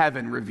is in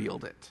heaven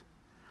revealed it.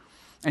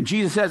 And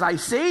Jesus says, I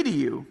say to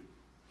you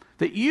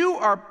that you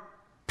are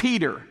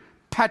Peter,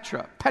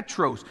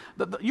 Petros,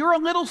 you're a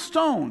little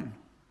stone.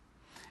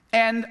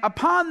 And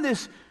upon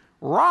this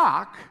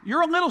rock,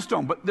 you're a little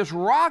stone, but this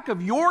rock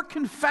of your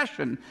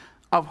confession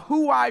of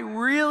who I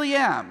really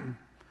am,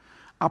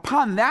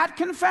 upon that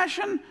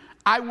confession,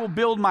 I will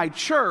build my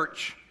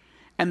church,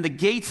 and the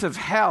gates of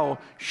hell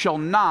shall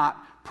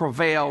not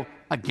prevail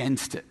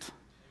against it.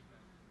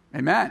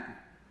 Amen.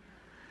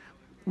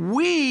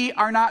 We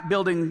are not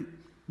building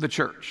the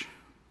church.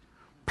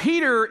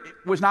 Peter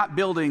was not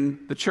building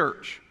the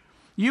church.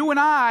 You and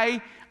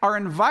I are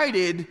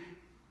invited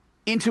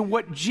into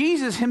what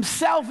Jesus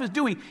himself is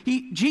doing.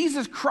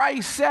 Jesus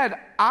Christ said,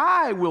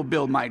 I will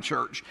build my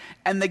church,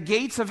 and the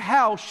gates of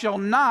hell shall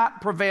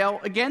not prevail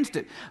against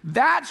it.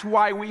 That's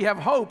why we have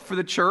hope for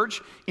the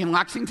church in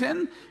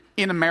Lexington,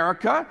 in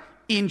America,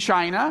 in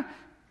China,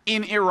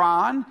 in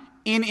Iran,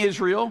 in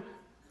Israel,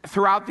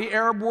 throughout the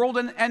Arab world,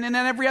 and in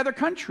every other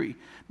country.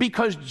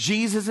 Because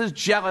Jesus is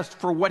jealous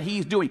for what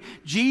he's doing.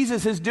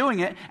 Jesus is doing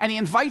it, and he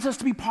invites us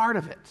to be part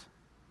of it.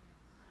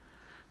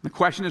 The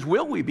question is,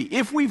 will we be?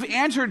 If we've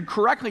answered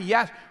correctly,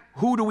 yes,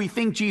 who do we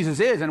think Jesus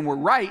is? And we're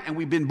right, and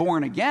we've been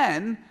born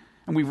again,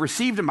 and we've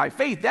received him by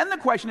faith. Then the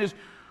question is,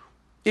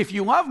 if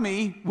you love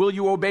me, will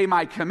you obey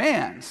my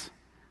commands?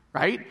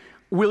 Right?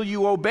 Will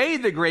you obey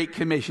the Great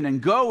Commission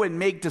and go and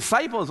make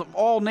disciples of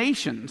all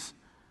nations?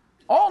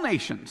 All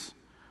nations.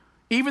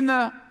 even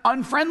the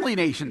unfriendly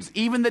nations,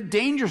 even the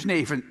dangerous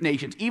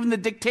nations, even the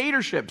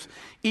dictatorships,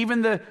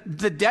 even the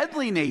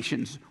deadly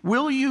nations.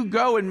 Will you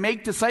go and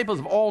make disciples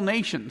of all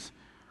nations,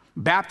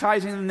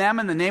 baptizing them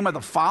in the name of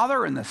the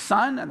Father and the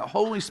Son and the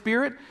Holy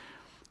Spirit,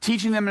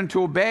 teaching them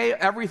to obey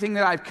everything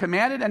that I've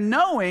commanded, and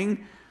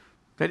knowing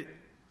that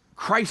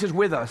Christ is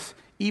with us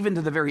even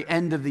to the very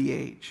end of the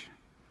age.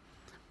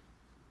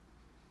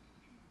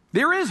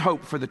 There is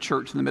hope for the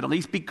church in the Middle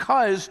East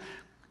because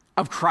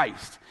of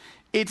Christ.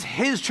 It's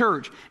his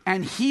church,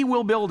 and he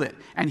will build it,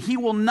 and he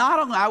will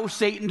not allow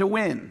Satan to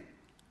win.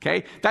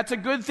 Okay? That's a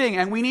good thing,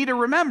 and we need to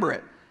remember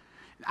it.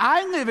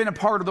 I live in a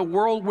part of the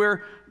world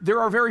where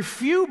there are very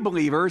few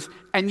believers,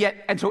 and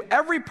so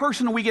every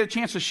person we get a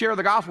chance to share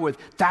the gospel with,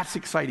 that's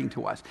exciting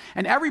to us.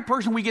 And every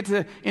person we get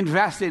to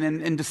invest in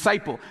and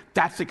disciple,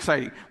 that's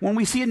exciting. When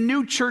we see a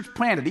new church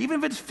planted, even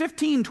if it's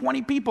 15,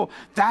 20 people,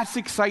 that's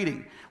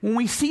exciting. When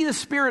we see the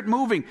Spirit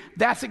moving,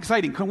 that's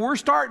exciting. Because we're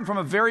starting from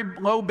a very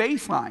low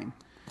baseline.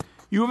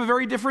 You have a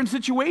very different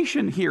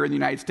situation here in the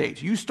United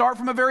States. You start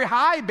from a very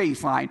high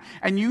baseline,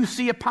 and you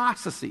see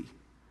apostasy.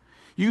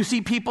 You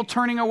see people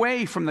turning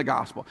away from the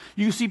gospel.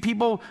 You see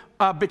people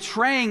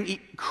betraying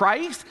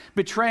Christ,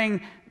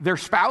 betraying their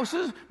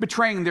spouses,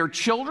 betraying their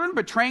children,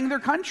 betraying their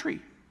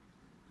country.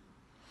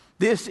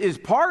 This is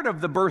part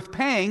of the birth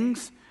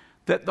pangs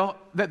that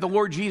the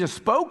Lord Jesus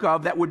spoke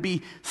of, that would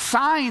be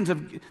signs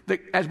of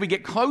as we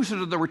get closer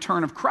to the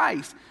return of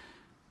Christ,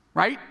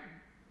 right?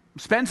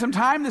 Spend some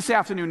time this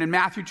afternoon in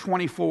Matthew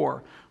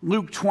 24,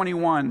 Luke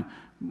 21,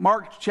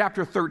 Mark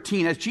chapter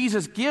 13, as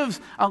Jesus gives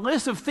a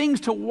list of things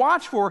to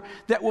watch for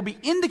that will be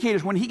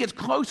indicators when he gets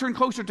closer and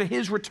closer to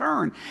his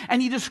return.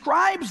 And he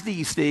describes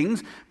these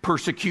things: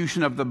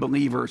 persecution of the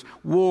believers,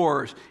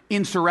 wars,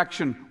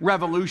 insurrection,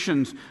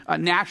 revolutions,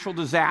 natural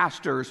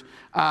disasters,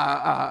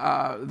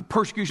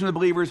 persecution of the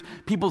believers,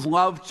 people's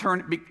love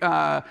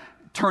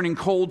turning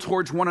cold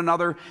towards one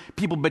another,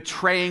 people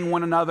betraying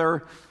one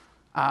another,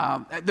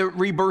 the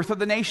rebirth of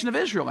the nation of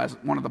Israel as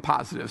one of the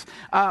positives.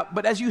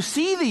 But as you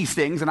see these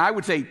things, and I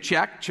would say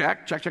check,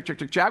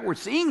 we're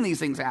seeing these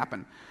things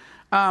happen.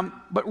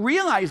 But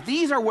realize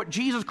these are what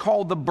Jesus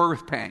called the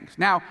birth pangs.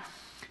 Now,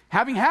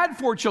 having had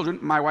 4 children,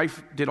 my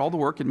wife did all the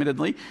work,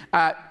 admittedly,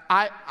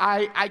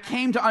 I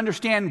came to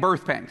understand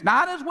birth pangs.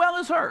 Not as well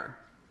as her,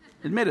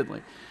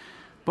 admittedly.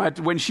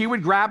 But when she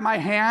would grab my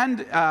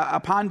hand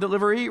upon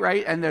delivery,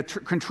 right, and the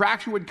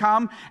contraction would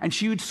come, and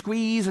she would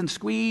squeeze and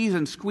squeeze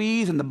and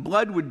squeeze, and the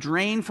blood would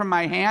drain from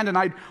my hand, and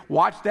I'd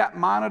watch that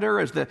monitor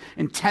as the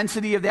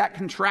intensity of that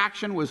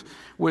contraction was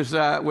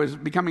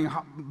becoming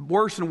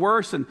worse and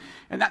worse. And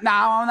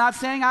now I'm not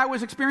saying I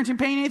was experiencing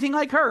pain anything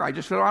like her. I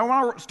just said, I don't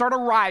want to start a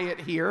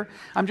riot here.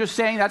 I'm just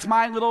saying that's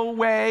my little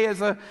way as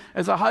a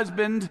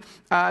husband,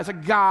 as a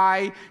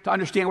guy, to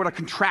understand what a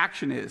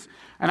contraction is.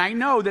 And I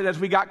know that as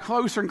we got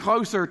closer and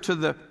closer to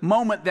the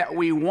moment that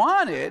we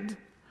wanted,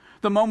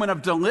 the moment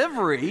of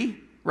delivery,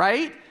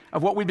 right,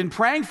 of what we've been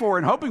praying for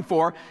and hoping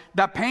for,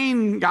 the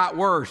pain got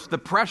worse. The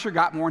pressure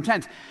got more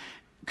intense.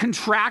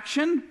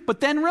 Contraction, but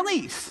then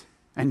release.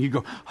 And you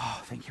go,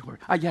 oh, thank you, Lord.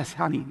 Yes,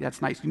 honey,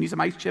 that's nice. You need some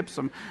ice chips,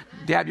 some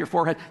dab your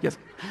forehead. Yes.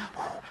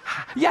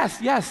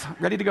 Yes,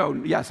 ready to go.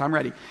 Yes, I'm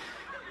ready.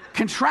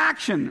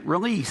 Contraction,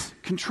 release.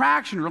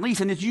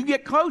 And as you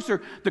get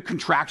closer, the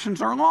contractions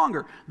are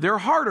longer. They're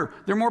harder.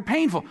 They're more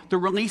painful. The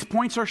release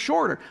points are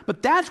shorter.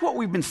 But that's what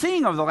we've been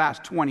seeing over the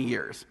last 20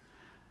 years.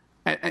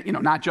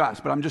 Not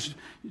just, but I'm just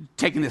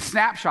taking this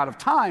snapshot of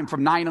time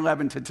from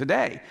 9/11 to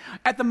today.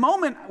 At the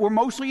moment, we're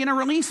mostly in a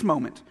release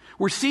moment.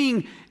 We're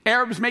seeing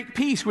Arabs make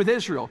peace with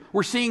Israel.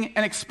 We're seeing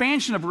an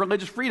expansion of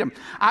religious freedom.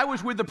 I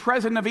was with the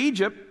president of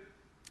Egypt,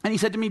 and he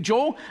said to me,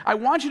 Joel, I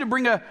want you to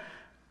bring a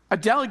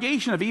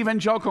delegation of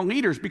evangelical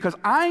leaders, because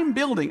I'm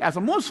building, as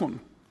a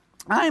Muslim,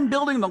 I'm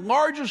building the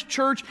largest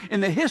church in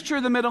the history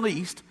of the Middle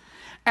East,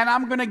 and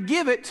I'm going to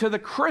give it to the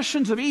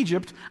Christians of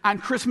Egypt on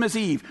Christmas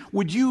Eve.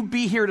 Would you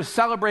be here to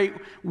celebrate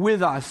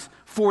with us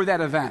for that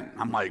event?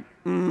 I'm like,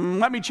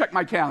 let me check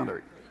my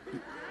calendar.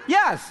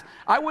 Yes,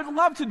 I would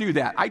love to do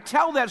that. I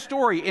tell that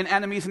story in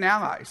Enemies and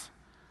Allies.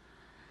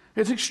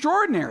 It's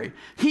extraordinary.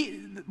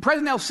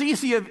 President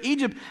El-Sisi of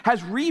Egypt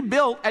has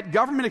rebuilt at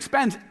government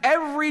expense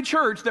every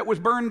church that was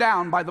burned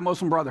down by the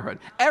Muslim Brotherhood,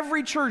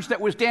 every church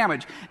that was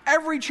damaged,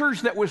 every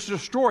church that was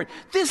destroyed.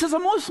 This is a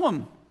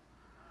Muslim.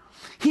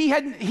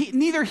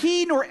 Neither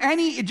he nor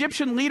any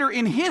Egyptian leader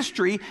in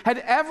history had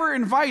ever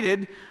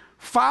invited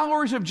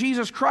followers of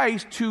Jesus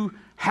Christ to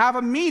have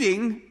a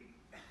meeting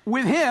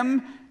with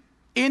him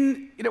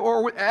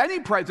or with any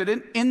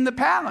president in the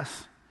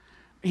palace.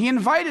 He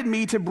invited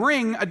me to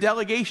bring a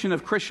delegation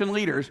of Christian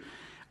leaders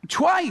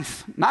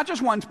twice, not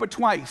just once, but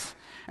twice.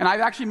 And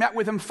I've actually met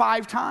with him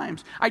 5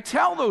 times. I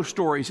tell those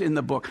stories in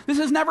the book. This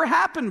has never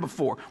happened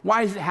before.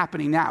 Why is it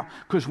happening now?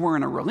 Because we're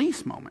in a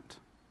release moment.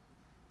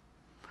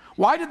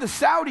 Why did the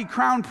Saudi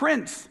crown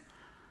prince,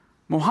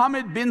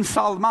 Mohammed bin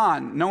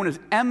Salman, known as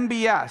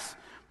MBS,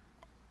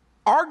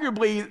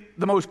 arguably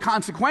the most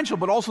consequential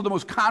but also the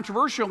most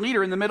controversial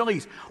leader in the Middle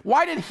East,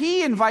 why did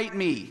he invite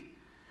me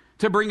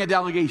to bring a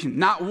delegation?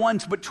 Not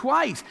once, but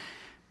twice.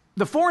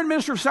 The foreign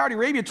minister of Saudi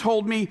Arabia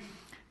told me,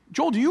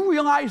 Joel, do you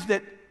realize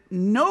that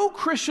no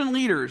Christian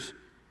leaders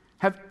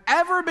have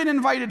ever been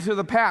invited to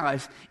the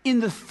palace in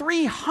the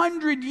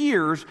 300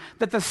 years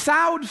that the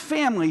Saud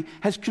family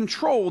has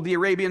controlled the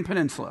Arabian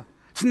Peninsula?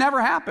 It's never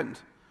happened.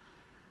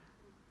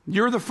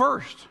 You're the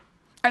first.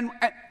 And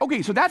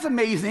okay, so that's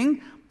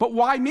amazing, but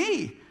why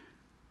me?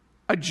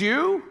 A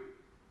Jew,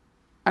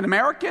 an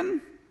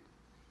American,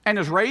 an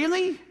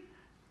Israeli,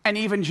 an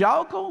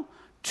evangelical,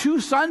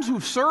 two sons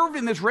who've served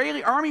in the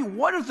Israeli army.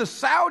 What is the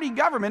Saudi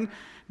government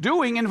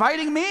doing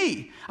inviting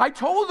me? I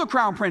told the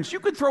crown prince, you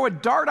could throw a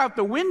dart out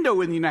the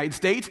window in the United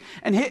States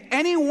and hit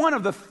any one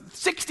of the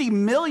 60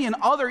 million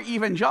other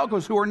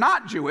evangelicals who are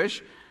not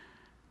Jewish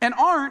and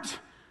aren't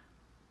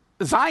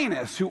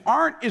Zionists, who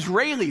aren't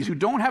Israelis, who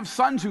don't have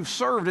sons who've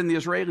served in the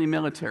Israeli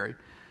military.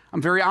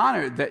 I'm very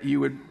honored that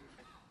you would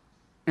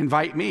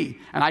invite me.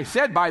 And I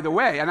said, by the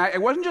way, and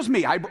it wasn't just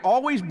me, I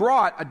always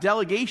brought a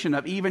delegation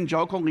of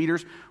evangelical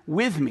leaders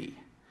with me.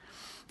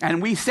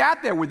 And we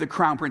sat there with the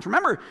crown prince.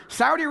 Remember,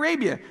 Saudi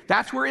Arabia,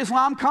 that's where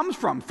Islam comes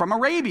from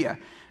Arabia.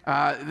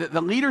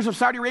 The leaders of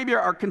Saudi Arabia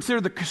are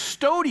considered the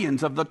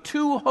custodians of the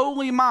two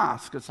holy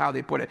mosques, that's how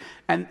they put it.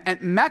 And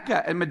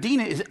Mecca and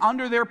Medina is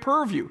under their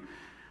purview.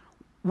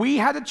 We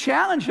had to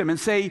challenge him and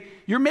say,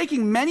 you're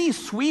making many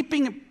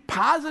sweeping,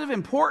 positive,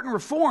 important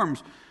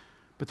reforms,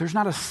 but there's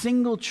not a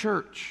single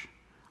church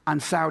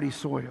on Saudi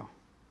soil.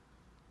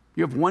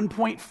 You have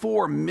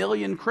 1.4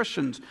 million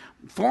Christians,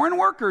 foreign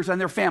workers and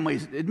their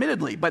families,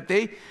 admittedly, but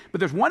there's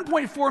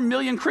 1.4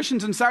 million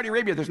Christians in Saudi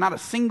Arabia. There's not a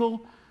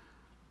single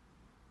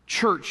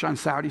church on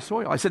Saudi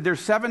soil. I said there's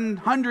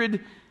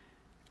 700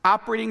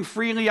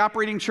 freely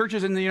operating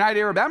churches in the United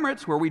Arab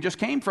Emirates, where we just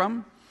came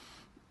from.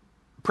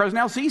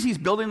 President al-Sisi is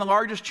building the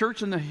largest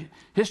church in the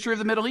history of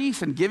the Middle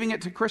East and giving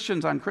it to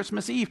Christians on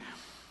Christmas Eve.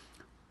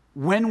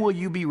 When will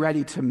you be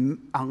ready to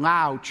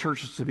allow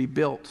churches to be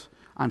built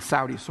on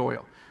Saudi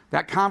soil?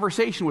 That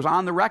conversation was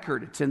on the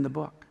record. It's in the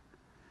book.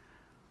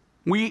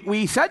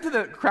 We said to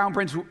the crown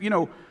prince,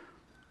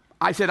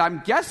 I said,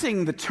 I'm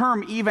guessing the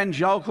term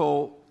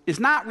evangelical is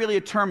not really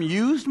a term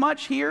used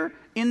much here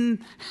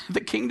in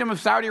the Kingdom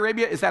of Saudi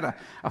Arabia. Is that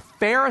a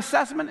fair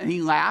assessment? And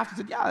he laughed. He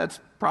said, yeah, that's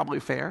probably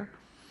fair.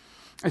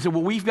 I said,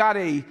 well, we've got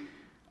an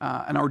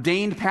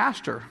ordained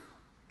pastor,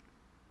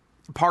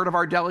 part of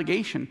our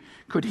delegation.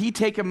 Could he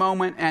take a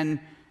moment and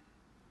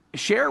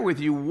share with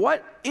you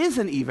what is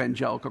an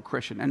evangelical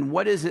Christian and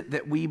what is it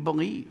that we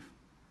believe?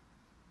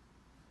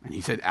 And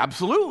he said,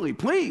 absolutely,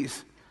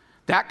 please.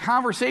 That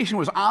conversation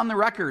was on the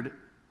record.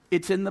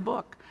 It's in the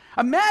book.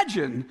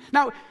 Imagine,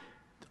 now,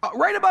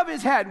 right above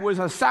his head was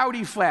a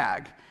Saudi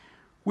flag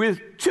with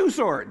two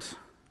swords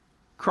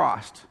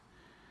crossed.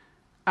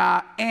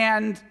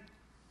 And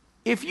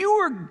if you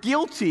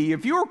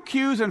were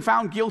accused and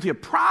found guilty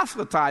of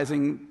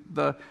proselytizing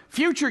the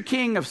future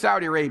king of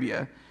Saudi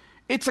Arabia,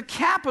 it's a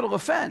capital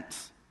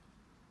offense.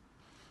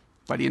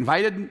 But he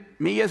invited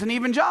me as an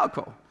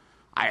evangelical.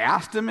 I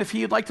asked him if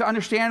he'd like to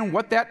understand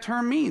what that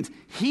term means.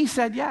 He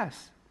said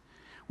yes.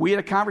 We had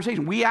a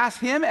conversation. We asked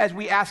him, as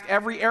we ask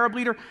every Arab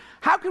leader,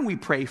 how can we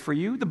pray for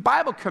you? The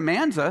Bible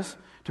commands us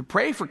to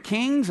pray for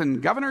kings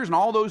and governors and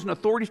all those in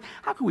authorities.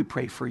 How can we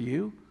pray for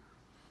you?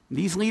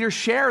 These leaders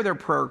share their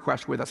prayer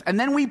requests with us, and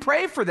then we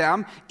pray for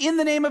them in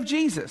the name of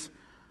Jesus.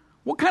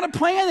 What kind of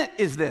planet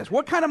is this?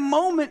 What kind of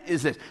moment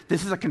is this?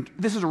 This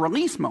is a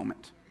release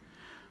moment.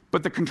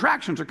 But the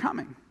contractions are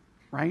coming,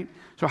 right?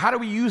 So how do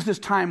we use this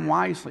time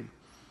wisely?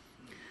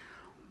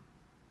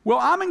 Well,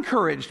 I'm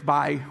encouraged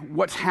by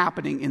what's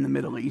happening in the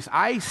Middle East.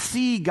 I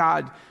see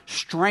God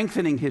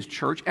strengthening his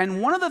church.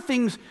 And one of the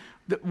things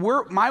that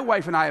my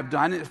wife and I have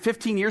done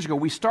 15 years ago,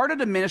 we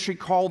started a ministry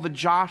called the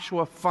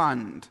Joshua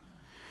Fund.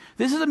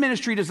 This is a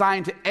ministry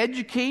designed to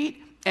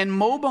educate and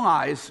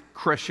mobilize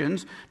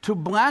Christians to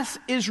bless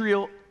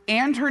Israel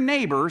and her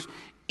neighbors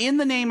in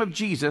the name of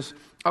Jesus,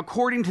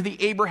 according to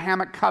the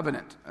Abrahamic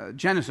covenant,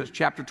 Genesis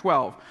chapter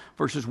 12,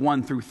 verses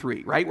 1 through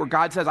 3, right? Where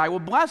God says, I will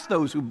bless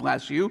those who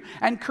bless you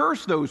and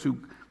curse those who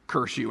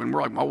curse you. And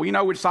we're like, well, we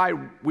know which side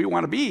we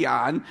want to be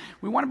on.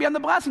 We want to be on the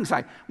blessing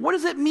side. What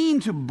does it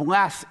mean to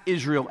bless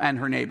Israel and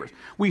her neighbors?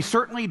 We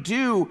certainly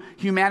do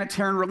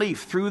humanitarian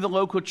relief through the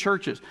local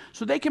churches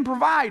so they can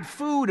provide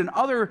food and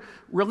other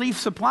relief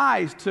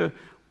supplies to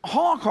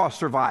Holocaust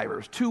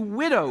survivors, to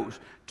widows,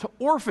 to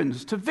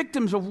orphans, to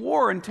victims of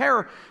war and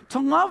terror, to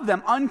love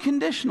them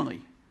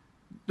unconditionally,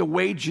 the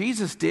way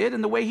Jesus did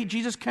and the way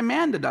Jesus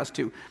commanded us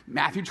to.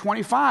 Matthew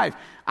 25,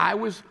 I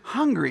was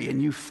hungry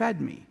and you fed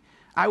me.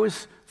 I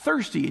was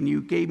thirsty and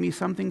you gave me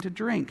something to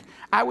drink.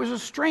 I was a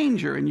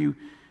stranger and you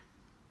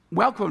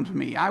welcomed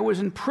me. I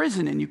was in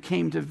prison and you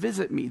came to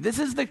visit me. This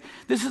is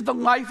the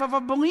life of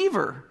a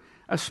believer,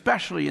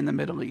 especially in the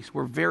Middle East,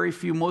 where very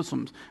few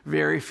Muslims,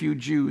 very few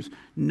Jews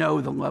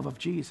know the love of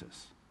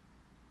Jesus.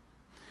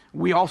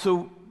 We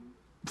also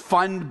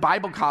fund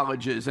Bible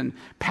colleges and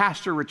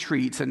pastor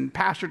retreats and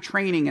pastor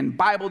training and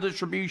Bible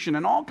distribution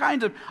and all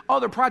kinds of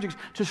other projects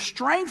to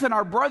strengthen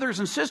our brothers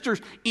and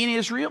sisters in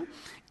Israel,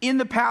 in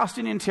the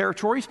Palestinian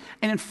territories,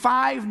 and in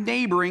 5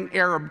 neighboring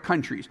Arab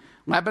countries: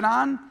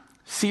 Lebanon,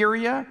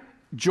 Syria,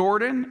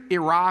 Jordan,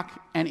 Iraq,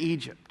 and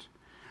Egypt.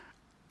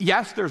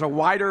 Yes, there's a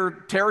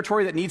wider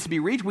territory that needs to be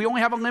reached. We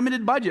only have a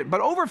limited budget. But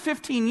over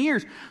 15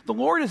 years, the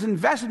Lord has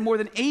invested more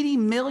than $80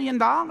 million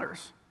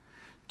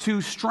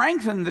to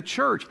strengthen the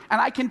church. And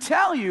I can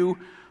tell you,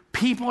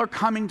 people are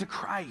coming to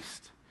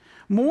Christ.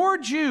 More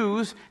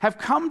Jews have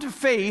come to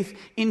faith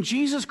in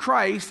Jesus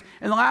Christ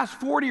in the last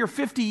 40 or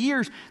 50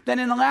 years than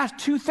in the last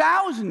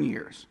 2,000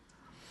 years.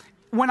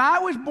 When I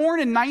was born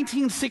in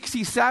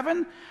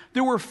 1967,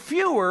 there were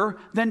fewer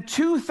than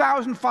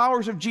 2,000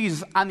 followers of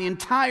Jesus on the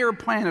entire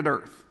planet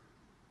Earth.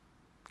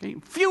 Okay?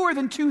 Fewer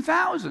than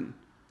 2,000.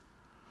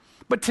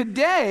 But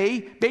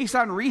today, based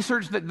on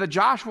research that the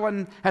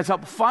Joshua has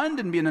helped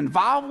fund and been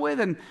involved with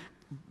and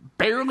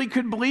barely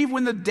could believe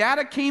when the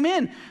data came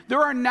in,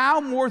 there are now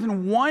more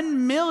than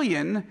 1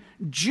 million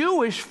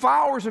Jewish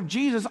followers of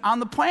Jesus on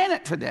the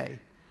planet today.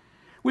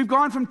 We've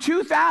gone from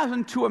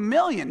 2,000 to 1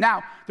 million.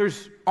 Now,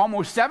 there's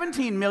almost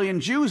 17 million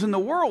Jews in the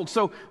world,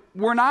 so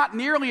we're not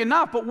nearly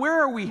enough. But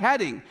where are we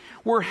heading?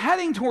 We're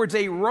heading towards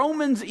a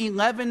Romans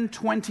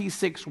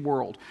 11:26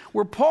 world,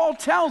 where Paul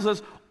tells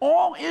us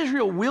all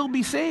Israel will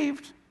be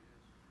saved.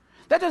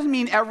 That doesn't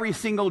mean every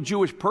single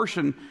Jewish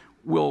person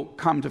will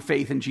come to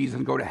faith in Jesus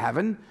and go to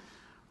heaven.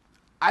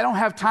 I don't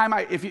have time.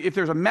 If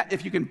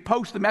you can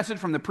post the message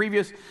from the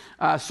previous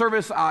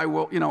service, I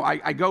will.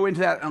 I go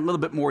into that in a little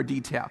bit more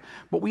detail.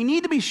 But we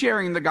need to be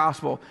sharing the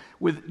gospel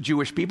with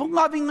Jewish people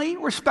lovingly,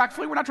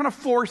 respectfully. We're not trying to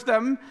force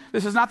them.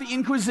 This is not the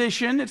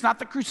Inquisition. It's not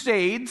the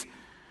Crusades.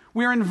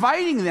 We're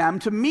inviting them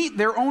to meet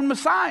their own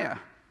Messiah.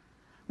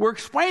 We're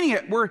explaining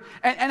it.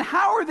 And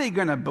how are they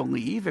going to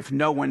believe if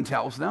no one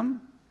tells them?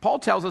 Paul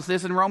tells us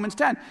this in Romans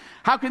 10.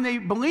 How can they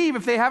believe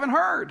if they haven't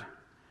heard?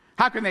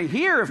 How can they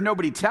hear if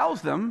nobody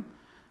tells them?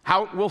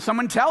 How will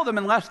someone tell them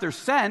unless they're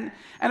sent?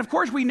 And of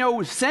course, we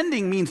know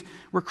sending means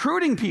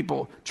recruiting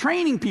people,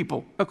 training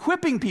people,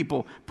 equipping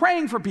people,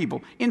 praying for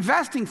people,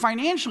 investing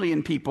financially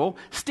in people,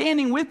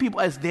 standing with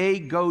people as they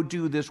go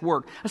do this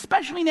work,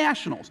 especially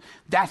nationals.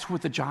 That's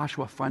what the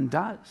Joshua Fund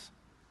does.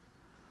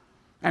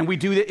 And we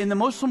do that in the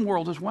Muslim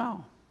world as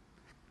well.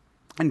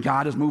 And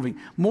God is moving.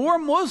 More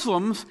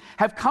Muslims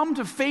have come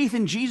to faith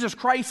in Jesus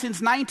Christ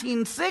since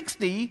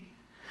 1960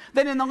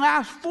 than in the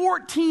last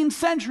 14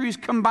 centuries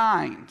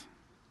combined.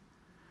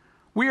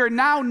 We are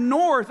now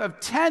north of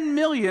 10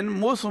 million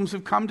Muslims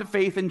who've come to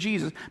faith in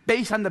Jesus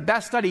based on the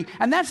best study.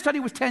 And that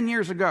study was 10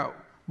 years ago.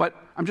 But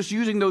I'm just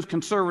using those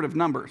conservative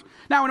numbers.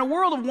 Now, in a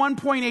world of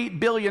 1.8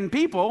 billion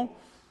people,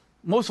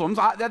 Muslims,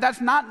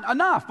 that's not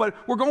enough. But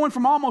we're going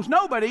from almost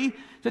nobody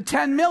to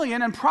 10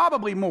 million and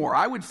probably more.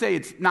 I would say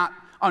it's not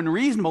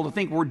unreasonable to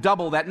think we're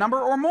double that number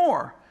or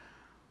more.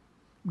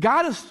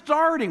 God is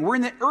starting. We're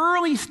in the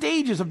early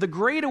stages of the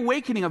great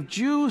awakening of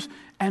Jews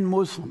and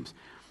Muslims.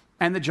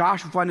 And the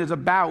Joshua Fund is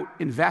about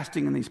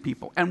investing in these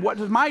people. And what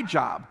is my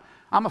job?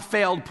 I'm a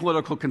failed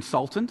political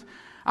consultant.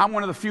 I'm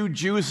one of the few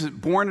Jews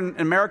born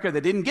in America that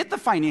didn't get the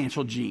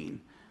financial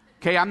gene.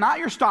 Okay, I'm not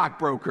your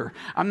stockbroker.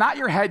 I'm not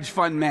your hedge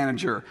fund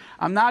manager.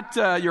 I'm not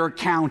your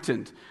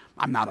accountant.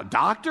 I'm not a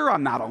doctor.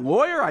 I'm not a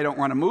lawyer. I don't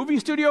run a movie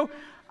studio.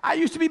 I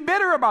used to be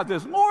bitter about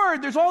this.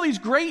 Lord, there's all these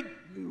great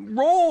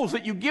roles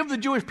that you give the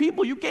Jewish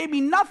people. You gave me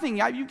nothing.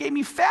 You gave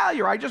me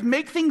failure. I just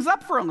make things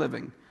up for a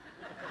living.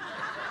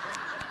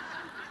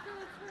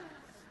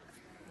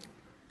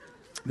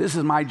 This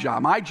is my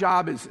job. My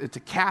job is to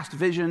cast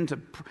vision,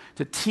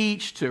 to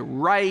teach, to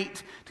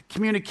write, to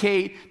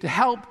communicate, to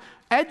help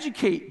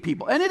educate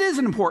people. And it is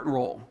an important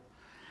role.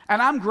 And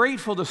I'm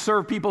grateful to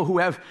serve people who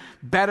have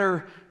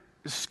better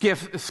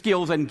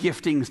skills and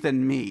giftings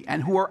than me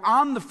and who are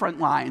on the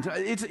front lines.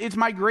 It's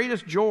my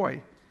greatest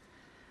joy.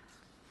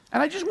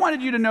 And I just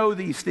wanted you to know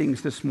these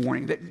things this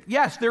morning, that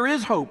yes, there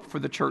is hope for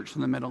the church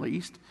in the Middle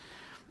East.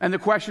 And the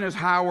question is,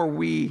 how are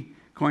we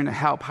going to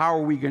help? How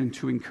are we going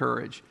to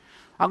encourage?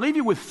 I'll leave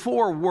you with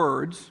 4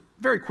 words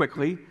very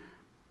quickly,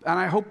 and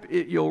I hope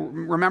you'll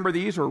remember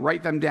these or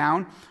write them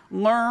down.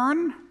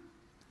 Learn,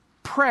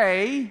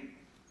 pray,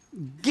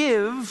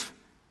 give,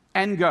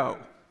 and go.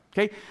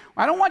 Okay?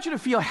 I don't want you to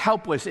feel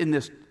helpless in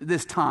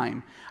this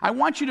time. I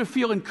want you to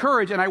feel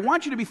encouraged, and I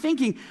want you to be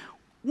thinking,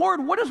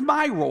 Lord, what is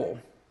my role?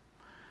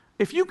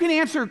 If you can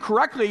answer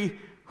correctly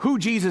who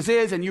Jesus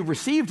is and you've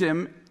received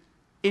him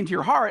into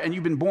your heart and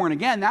you've been born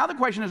again, now the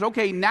question is,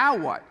 okay, now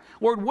what?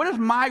 Lord, what is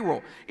my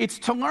role? It's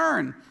to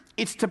learn.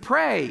 It's to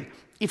pray.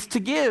 It's to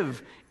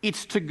give.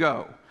 It's to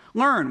go.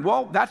 Learn.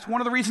 Well, that's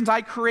one of the reasons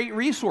I create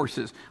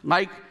resources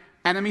like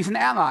Enemies and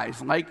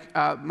Allies, like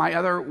my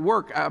other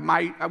work.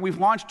 We've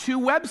launched 2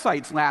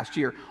 websites last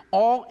year,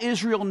 All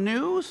Israel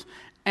News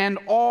and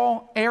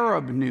All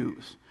Arab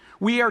News.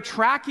 We are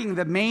tracking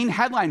the main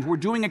headlines. We're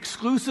doing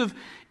exclusive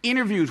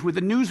interviews with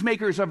the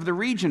newsmakers of the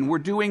region. We're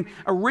doing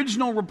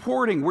original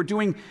reporting. We're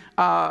doing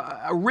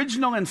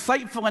original,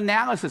 insightful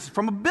analysis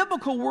from a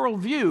biblical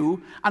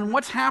worldview on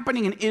what's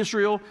happening in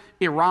Israel,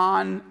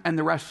 Iran, and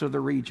the rest of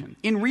the region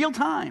in real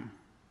time.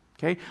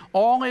 Okay?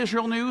 All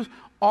Israel News,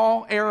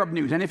 All Arab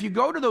News. And if you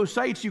go to those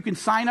sites, you can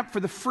sign up for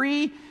the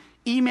free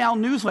email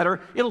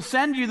newsletter. It'll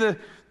send you the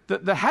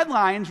the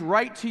headlines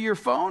right to your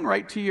phone,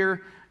 right to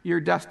your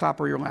desktop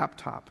or your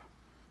laptop.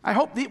 I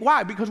hope,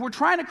 why? Because we're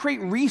trying to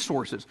create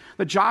resources.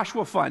 The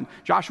Joshua Fund,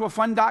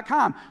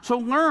 joshuafund.com. So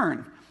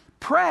learn,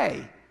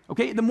 pray.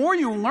 Okay, the more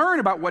you learn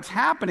about what's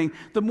happening,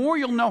 the more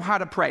you'll know how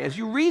to pray. As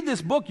you read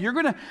this book,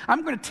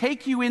 I'm going to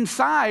take you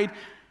inside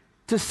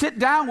to sit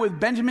down with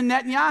Benjamin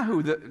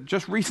Netanyahu, the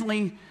just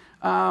recently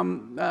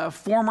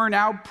former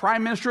now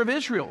Prime Minister of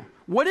Israel.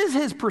 What is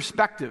his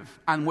perspective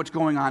on what's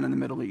going on in the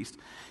Middle East?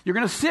 You're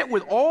going to sit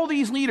with all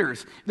these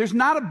leaders. There's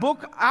not a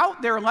book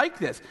out there like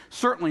this,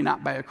 certainly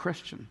not by a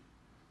Christian.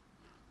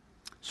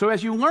 So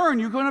as you learn,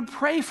 you're going to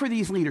pray for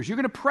these leaders. You're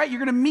going to pray. You're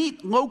going to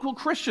meet local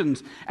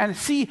Christians and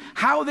see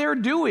how they're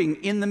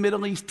doing in the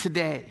Middle East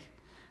today.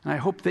 And I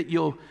hope that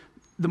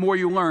the more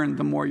you learn,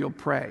 the more you'll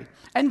pray.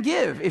 And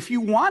give if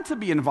you want to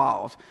be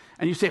involved.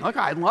 And you say, look,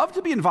 I'd love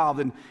to be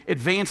involved in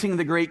advancing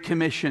the Great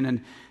Commission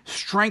and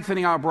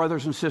strengthening our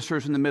brothers and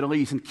sisters in the Middle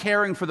East and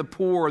caring for the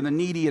poor and the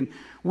needy and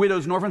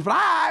widows and orphans. But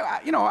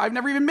I've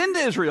never even been to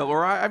Israel,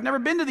 or I've never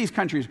been to these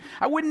countries.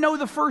 I wouldn't know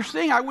the first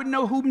thing. I wouldn't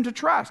know whom to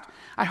trust.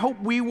 I hope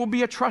we will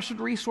be a trusted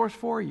resource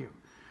for you.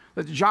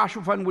 That the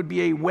Joshua Fund would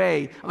be a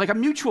way, like a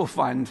mutual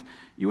fund.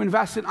 You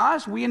invest in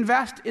us, we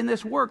invest in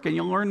this work, and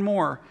you'll learn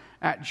more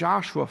at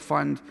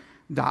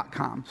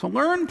joshuafund.com. So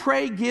learn,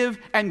 pray, give,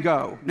 and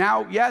go.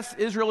 Now, yes,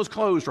 Israel is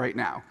closed right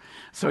now,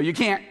 so you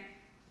can't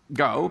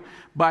go,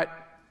 but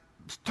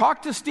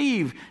talk to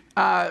Steve.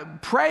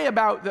 Pray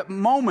about the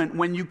moment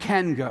when you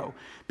can go.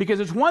 Because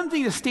it's one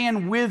thing to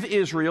stand with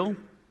Israel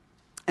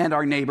and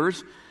our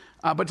neighbors,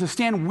 but to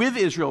stand with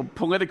Israel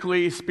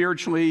politically,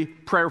 spiritually,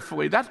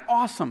 prayerfully, that's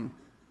awesome.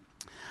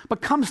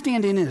 But come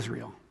stand in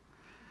Israel.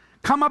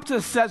 Come up to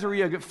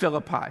Caesarea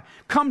Philippi.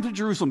 Come to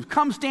Jerusalem.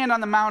 Come stand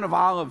on the Mount of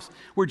Olives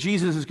where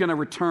Jesus is going to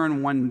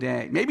return one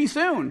day. Maybe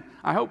soon.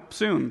 I hope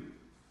soon.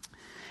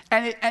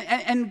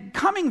 And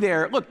coming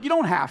there, look, you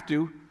don't have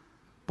to,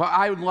 but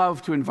I would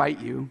love to invite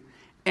you.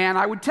 And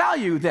I would tell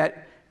you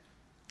that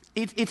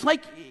it's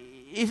like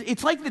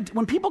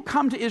when people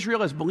come to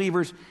Israel as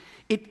believers,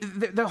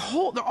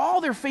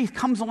 all their faith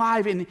comes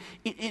alive in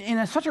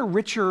such a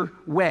richer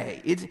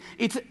way.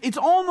 It's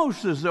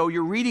almost as though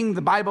you're reading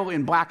the Bible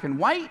in black and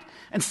white,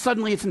 and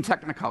suddenly it's in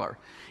Technicolor.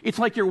 It's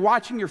like you're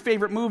watching your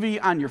favorite movie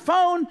on your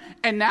phone,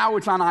 and now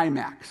it's on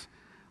IMAX.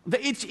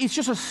 It's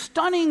just a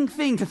stunning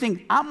thing to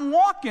think, I'm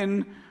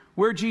walking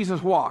where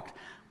Jesus walked,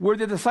 where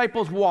the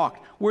disciples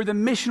walked, where the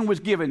mission was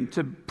given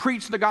to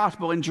preach the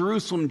gospel in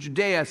Jerusalem,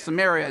 Judea,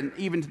 Samaria, and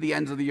even to the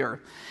ends of the earth.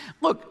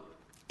 Look,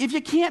 if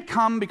you can't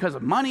come because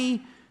of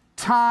money,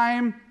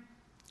 time,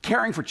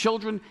 caring for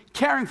children,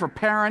 caring for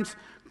parents,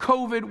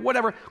 COVID,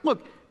 whatever,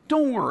 look,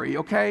 don't worry,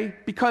 okay?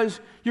 Because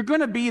you're going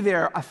to be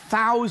there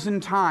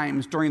 1,000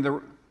 times during the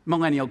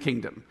millennial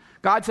kingdom.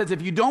 God says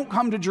if you don't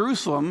come to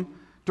Jerusalem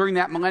during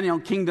that millennial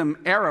kingdom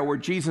era where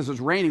Jesus is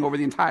reigning over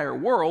the entire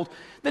world,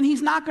 then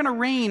he's not going to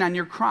reign on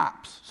your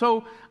crops.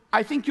 So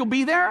I think you'll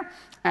be there,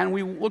 and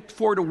we look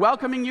forward to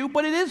welcoming you,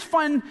 but it is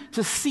fun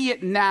to see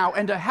it now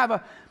and to have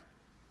a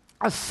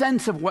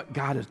sense of what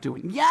God is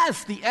doing.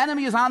 Yes, the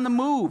enemy is on the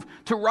move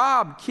to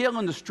rob, kill,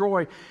 and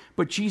destroy,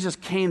 but Jesus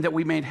came that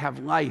we may have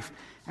life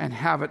and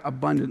have it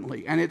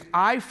abundantly. And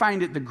I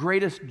find it the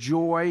greatest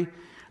joy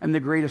and the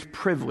greatest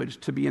privilege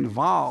to be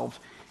involved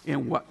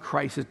in what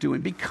Christ is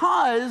doing,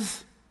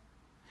 because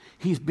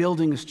he's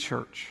building his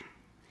church.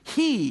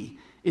 He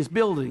is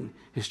building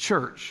his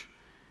church,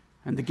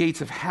 and the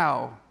gates of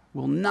hell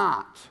will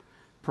not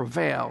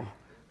prevail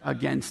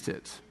against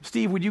it.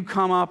 Steve, would you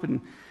come up and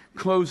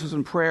close us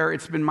in prayer?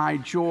 It's been my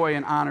joy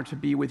and honor to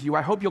be with you.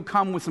 I hope you'll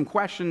come with some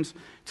questions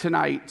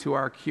tonight to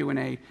our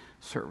Q&A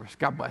service.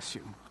 God bless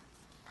you.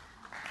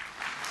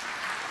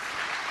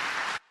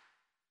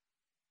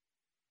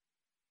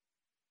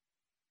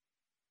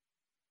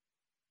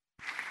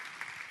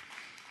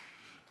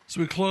 As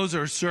we close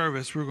our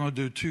service, we're going to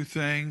do two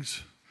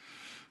things.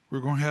 We're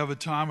going to have a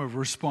time of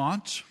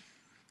response.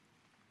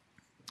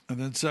 And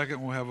then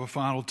second, we'll have a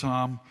final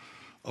time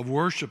of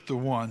worship the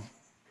one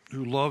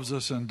who loves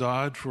us and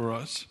died for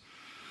us.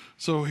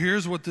 So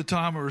here's what the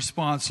time of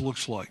response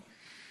looks like.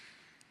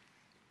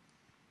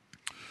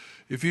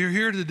 If you're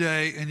here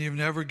today and you've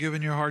never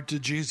given your heart to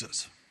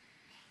Jesus,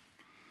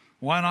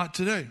 why not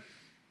today?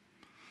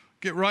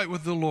 Get right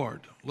with the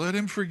Lord. Let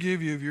him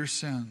forgive you of your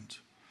sins.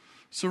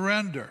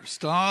 Surrender.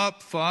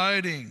 Stop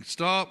fighting.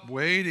 Stop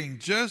waiting.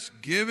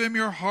 Just give him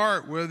your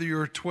heart, whether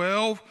you're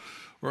 12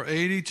 or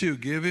 82.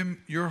 Give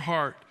him your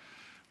heart.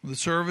 When the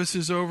service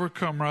is over,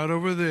 come right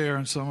over there,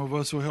 and some of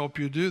us will help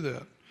you do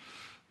that.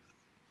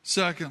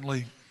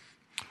 Secondly,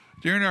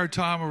 during our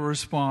time of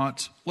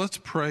response, let's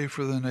pray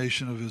for the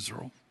nation of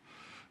Israel.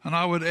 And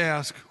I would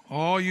ask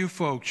all you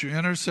folks, you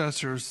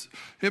intercessors,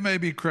 it may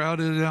be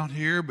crowded down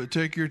here, but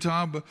take your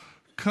time, but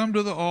come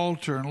to the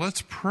altar and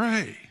let's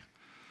pray.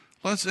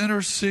 Let's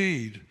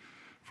intercede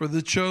for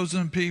the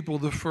chosen people,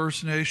 the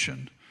First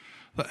Nation,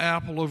 the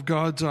apple of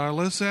God's eye.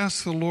 Let's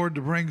ask the Lord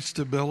to bring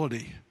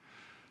stability.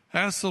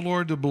 Ask the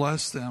Lord to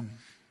bless them.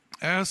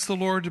 Ask the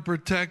Lord to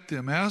protect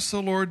them. Ask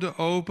the Lord to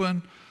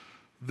open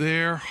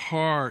their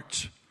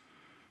hearts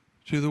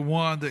to the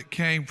one that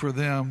came for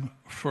them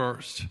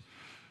first.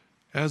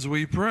 As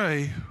we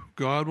pray,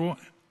 God will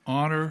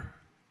honor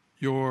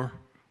your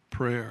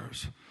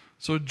prayers.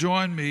 So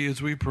join me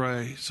as we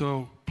pray.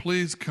 So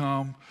please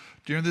come.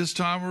 During this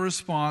time of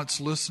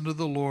response, listen to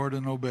the Lord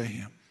and obey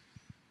him.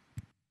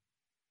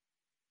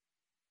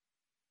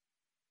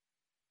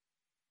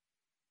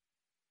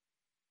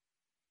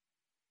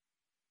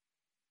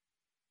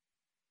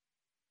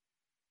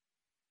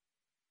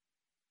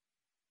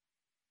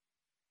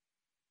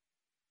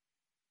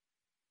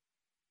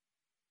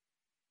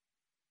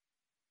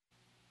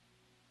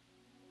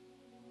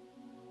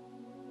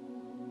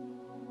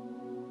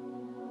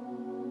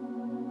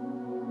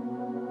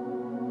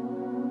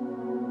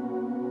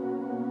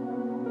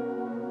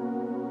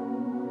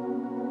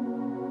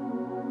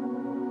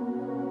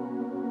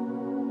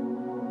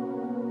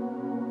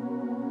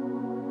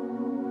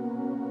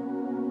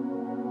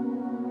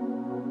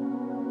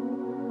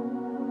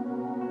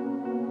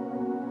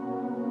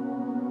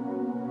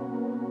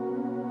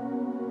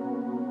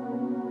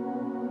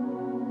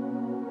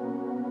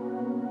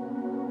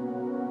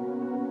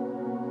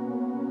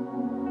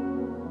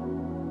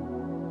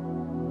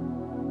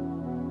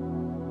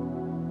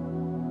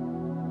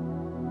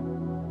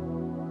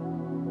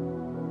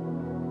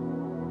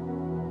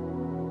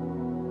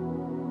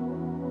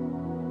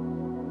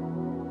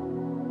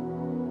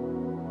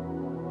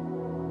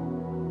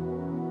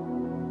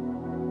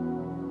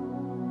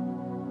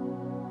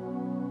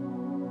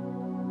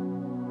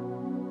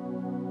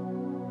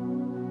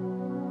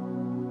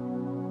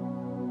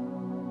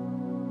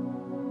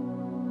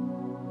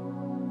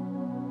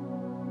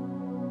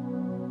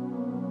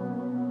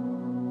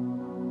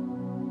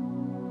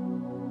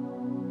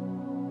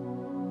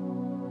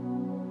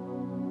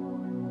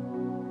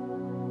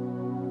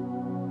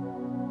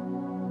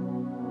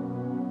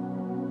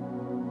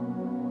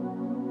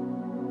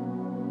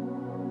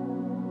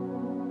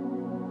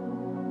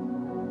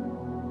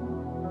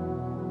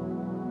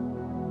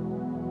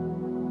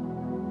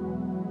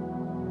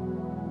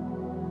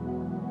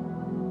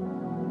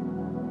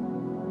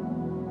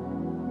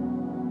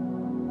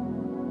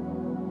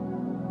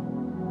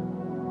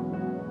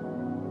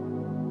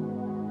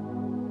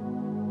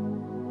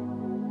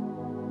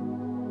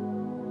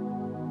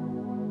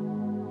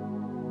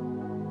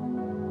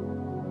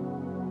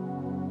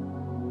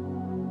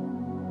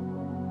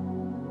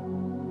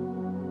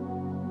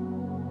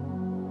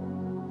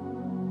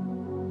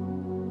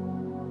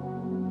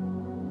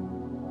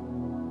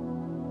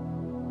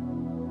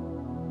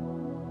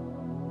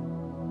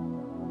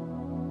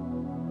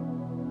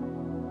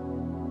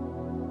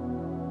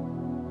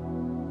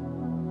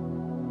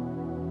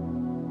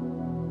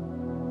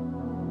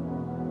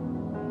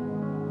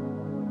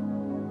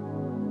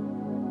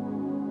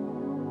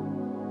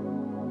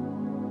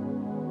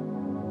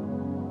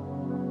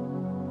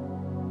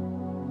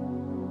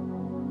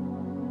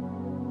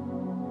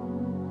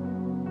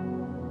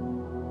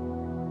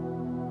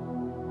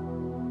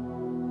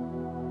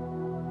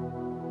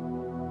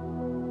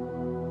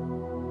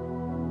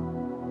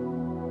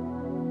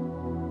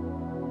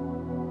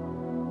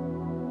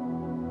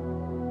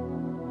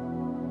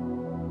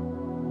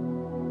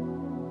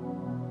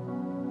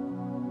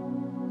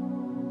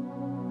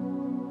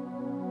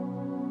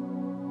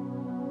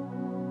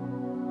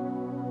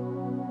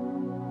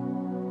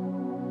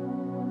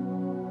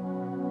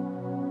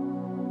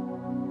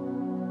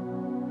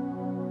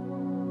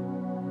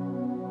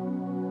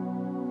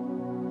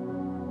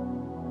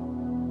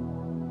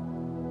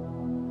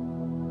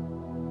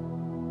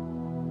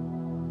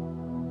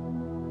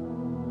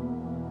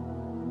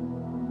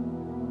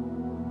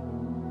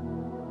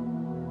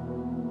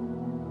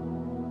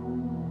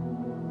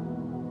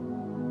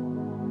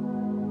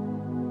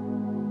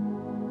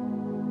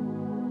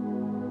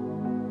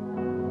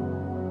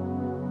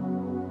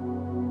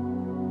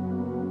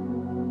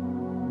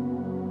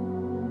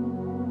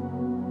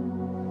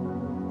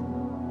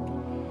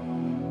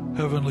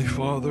 Heavenly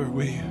Father,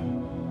 we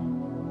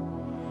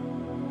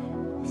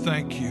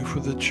thank you for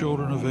the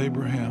children of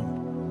Abraham.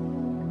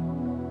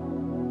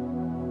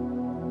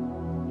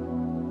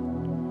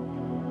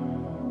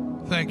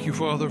 Thank you,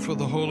 Father, for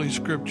the Holy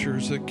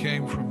Scriptures that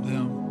came from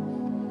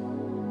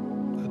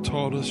them, that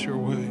taught us your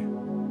way.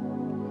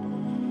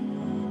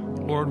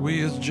 Lord,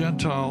 we as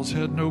Gentiles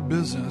had no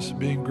business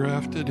being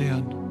grafted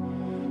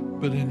in,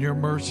 but in your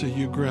mercy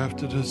you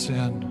grafted us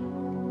in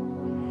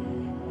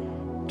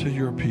to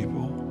your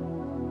people.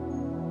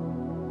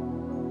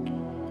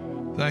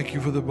 Thank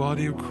you for the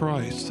body of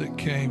Christ that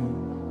came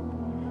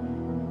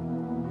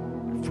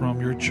from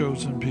your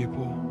chosen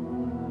people,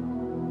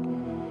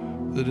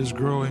 that is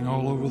growing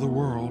all over the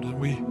world. And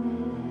we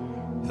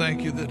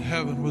thank you that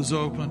heaven was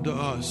open to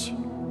us,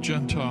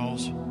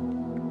 Gentiles,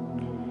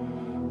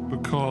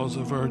 because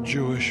of our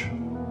Jewish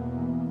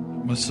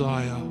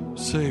Messiah,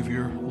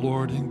 Savior,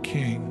 Lord, and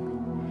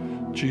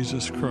King,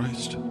 Jesus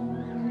Christ.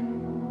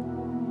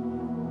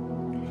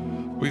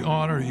 We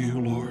honor you,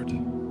 Lord.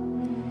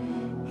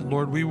 And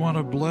Lord, we want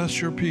to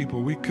bless your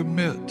people. We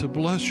commit to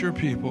bless your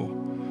people.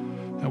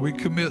 And we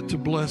commit to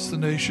bless the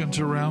nations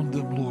around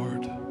them,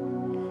 Lord.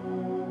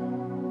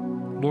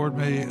 Lord,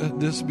 may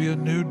this be a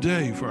new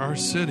day for our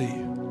city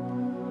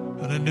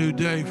and a new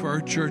day for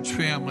our church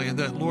family, and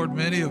that, Lord,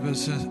 many of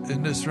us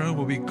in this room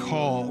will be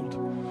called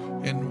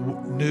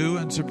in new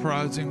and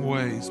surprising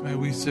ways. May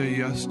we say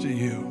yes to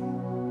you.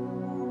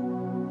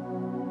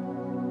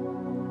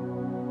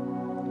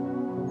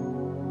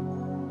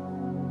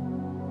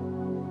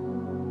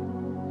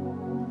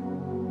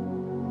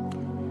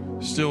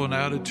 Still an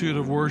attitude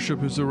of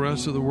worship as the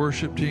rest of the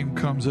worship team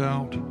comes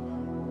out.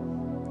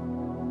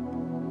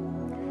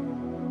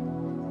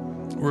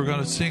 We're going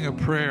to sing a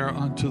prayer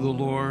unto the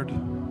Lord.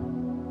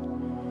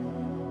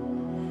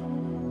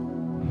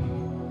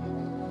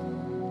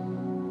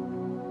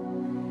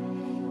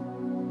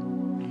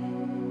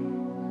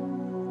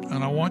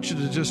 And I want you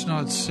to just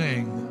not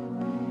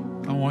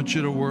sing. I want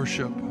you to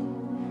worship.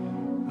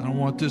 And I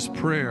want this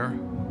prayer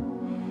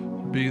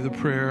to be the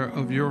prayer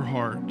of your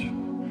heart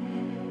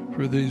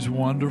for these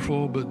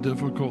wonderful but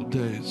difficult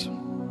days.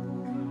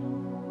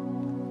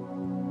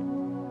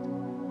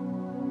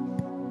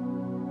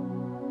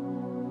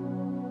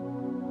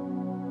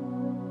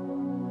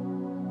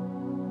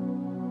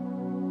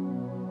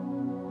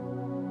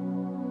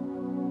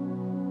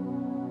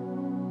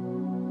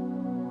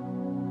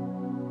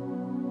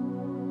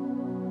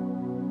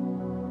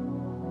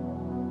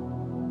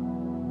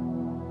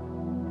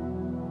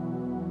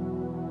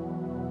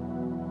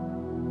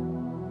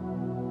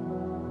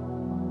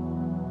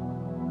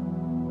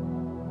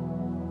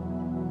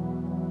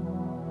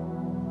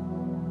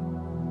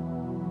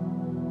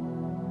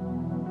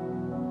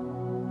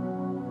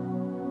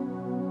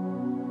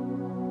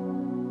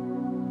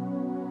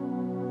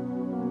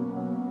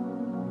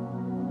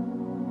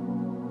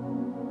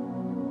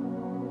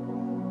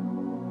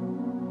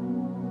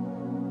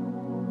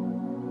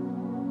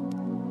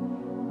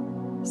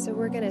 So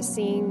we're going to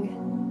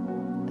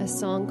sing a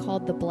song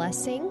called The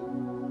Blessing.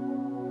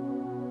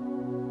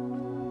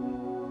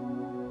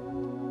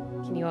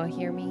 Can you all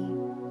hear me?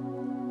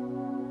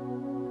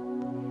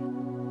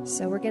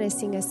 So we're going to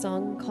sing a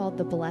song called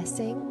The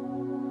Blessing,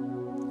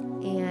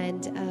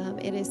 and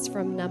it is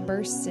from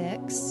Numbers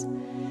 6.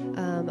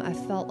 I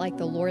felt like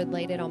the Lord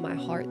laid it on my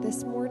heart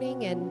this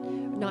morning,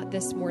 and not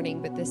this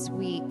morning, but this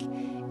week,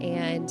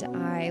 and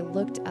I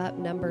looked up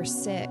Numbers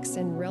 6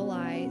 and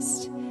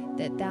realized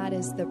that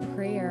is the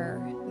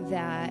prayer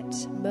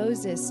that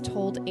Moses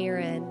told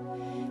Aaron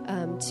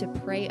to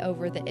pray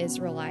over the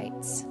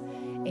Israelites.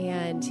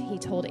 And he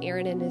told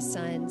Aaron and his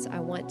sons, I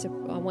want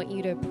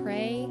you to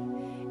pray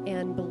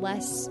and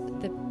bless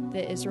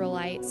the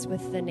Israelites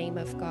with the name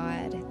of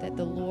God, that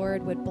the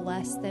Lord would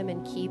bless them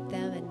and keep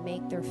them and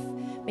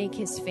make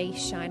his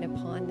face shine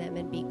upon them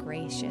and be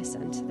gracious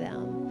unto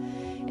them.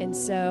 And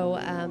so,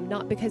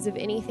 not because of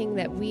anything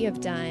that we have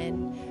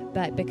done,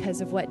 but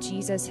because of what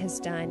Jesus has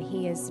done,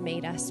 he has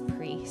made us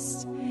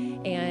priests.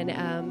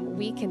 And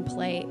we can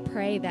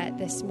pray that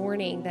this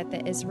morning that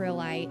the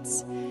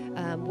Israelites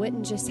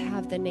wouldn't just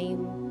have the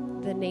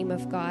name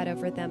of God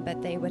over them,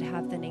 but they would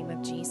have the name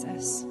of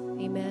Jesus.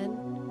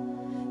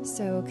 Amen.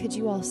 So could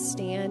you all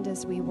stand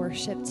as we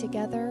worship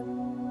together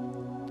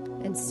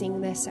and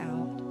sing this out?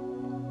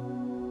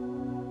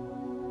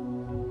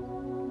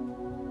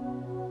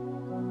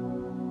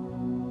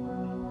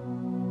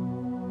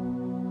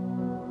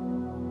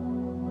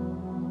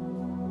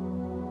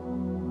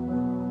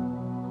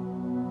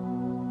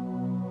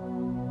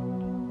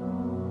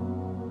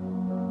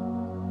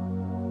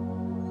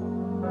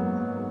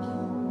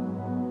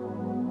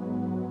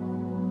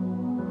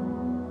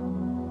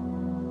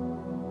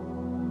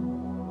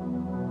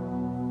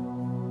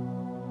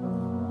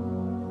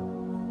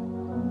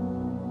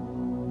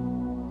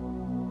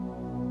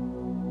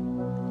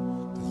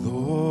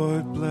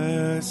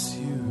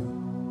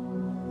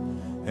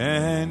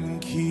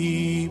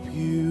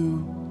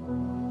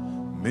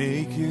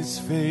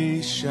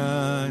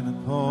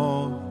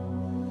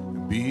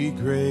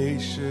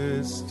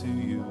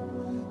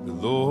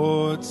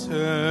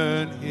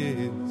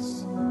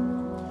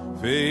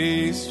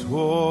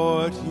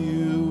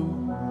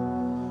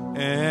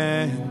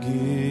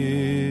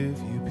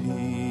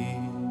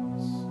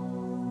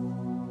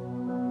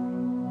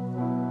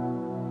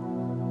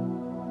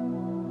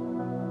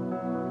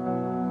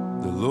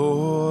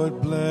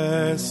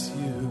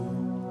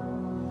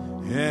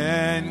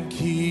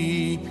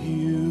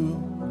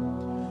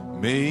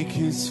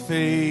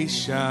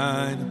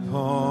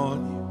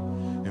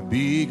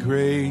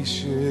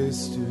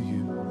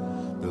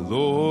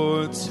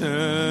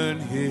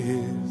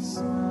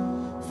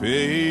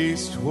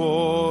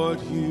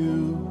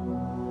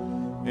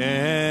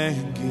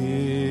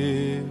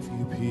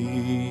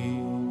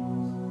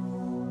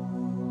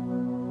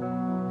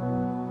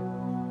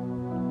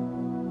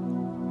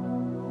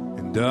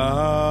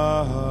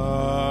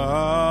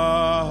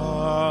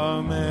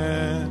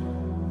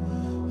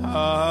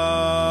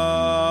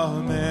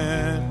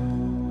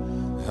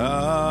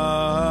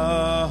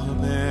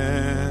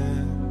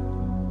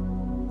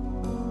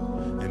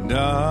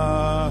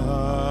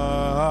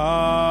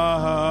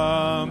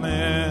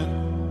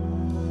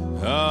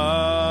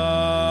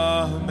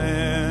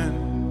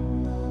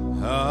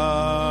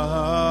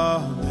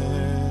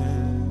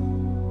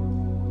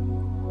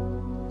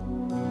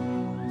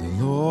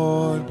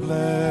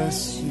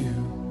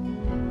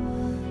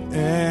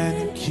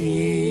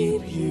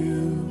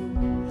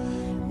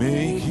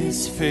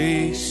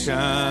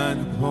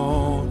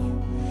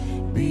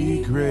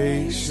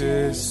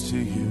 gracious to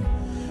you.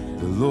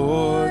 The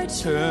Lord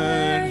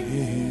turn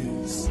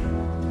his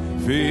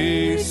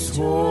face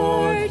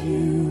toward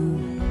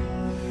you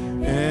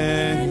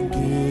and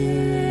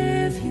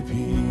give you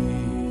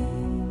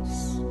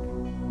peace.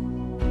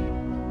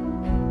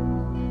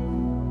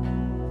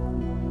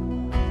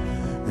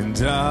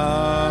 And amen,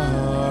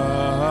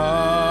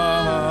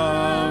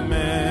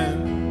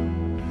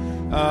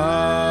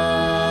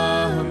 amen,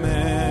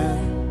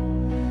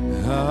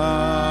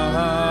 amen,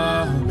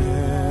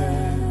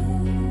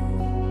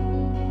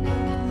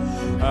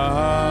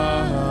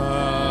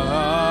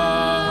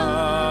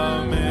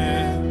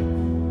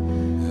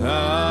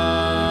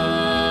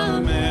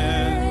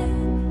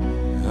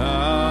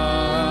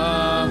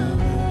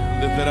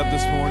 up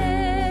this morning.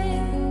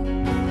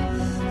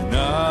 And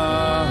amen,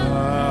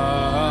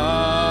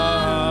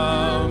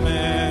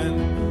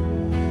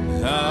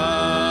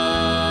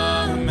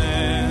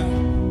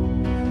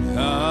 amen, amen,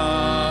 amen,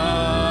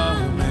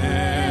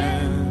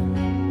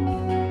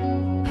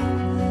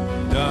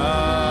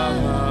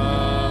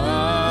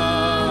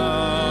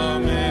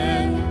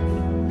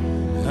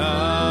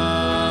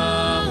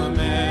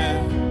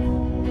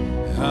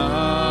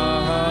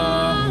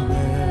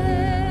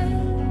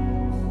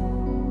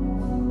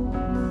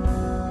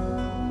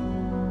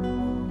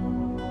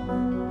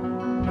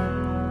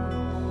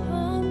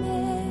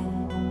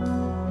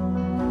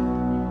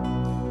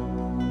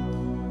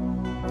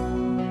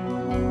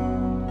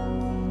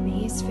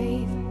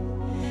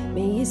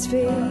 His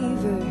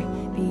favor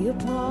be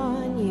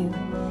upon you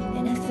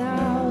and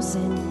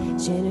 1,000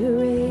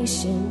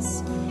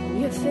 generations,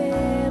 and your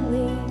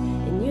family,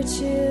 and your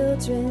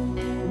children,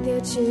 and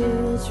their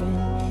children,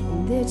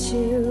 and their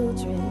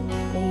children.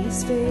 May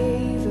His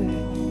favor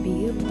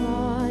be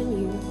upon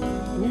you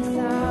and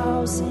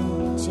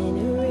 1,000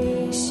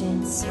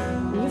 generations,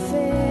 and your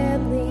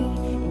family,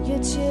 and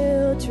your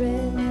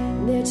children,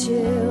 and their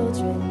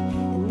children,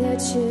 and their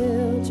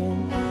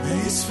children. May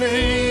His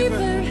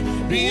favor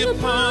be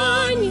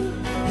upon you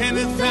and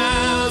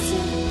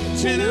 1,000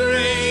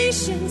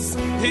 generations,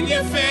 and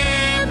your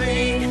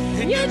family,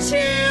 and your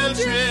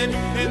children,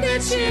 and their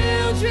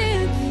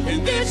children,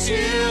 and their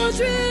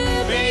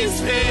children. May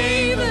His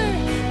favor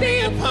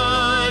be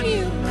upon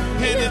you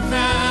and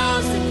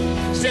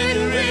 1,000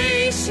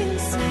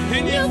 generations,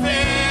 and your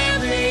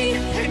family,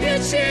 and your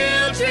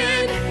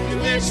children,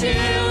 and their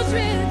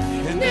children,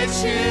 and their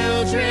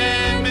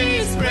children. May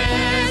His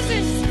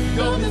presence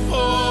go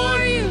before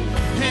you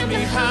and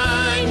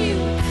behind you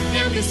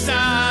and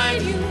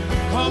beside you,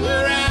 all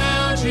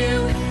around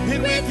you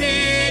and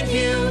within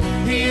you.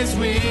 He is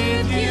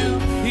with you,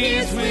 He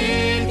is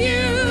with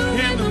you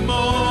in the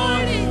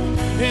morning,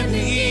 in the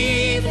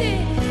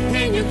evening,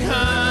 and you're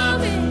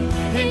coming,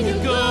 and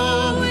you're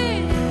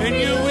going, and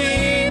you're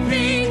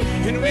weeping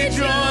and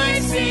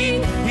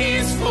rejoicing. He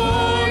is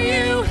for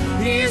you,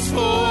 He is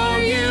for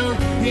you,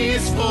 He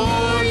is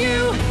for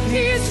you,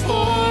 He is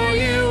for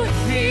you,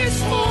 He is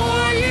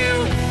for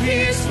you, He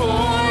is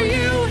for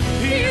you,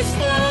 He is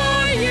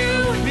for you,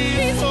 He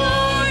is for you.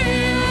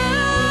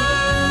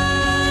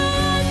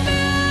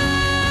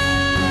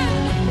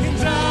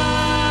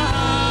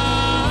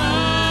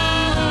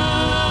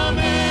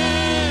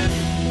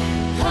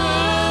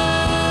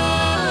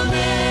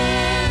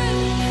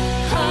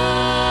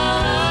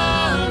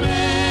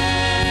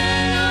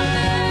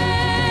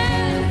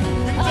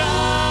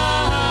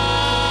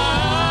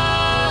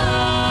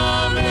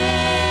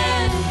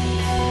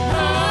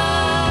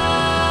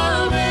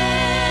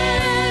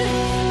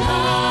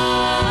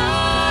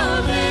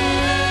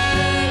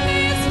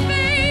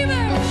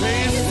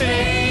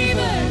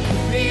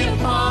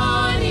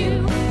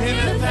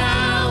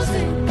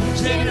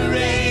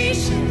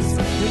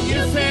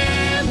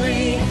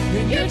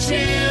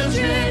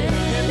 Children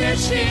and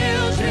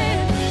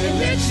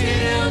their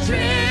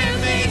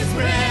children, may His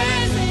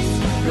presence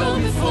go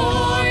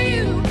before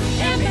you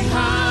and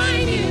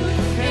behind you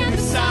and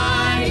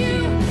beside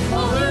you,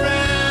 all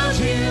around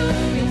you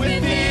and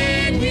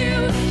within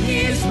you. He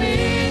is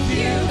with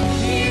you,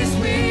 He is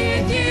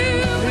with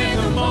you in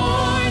the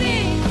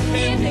morning,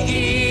 in the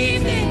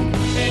evening,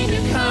 and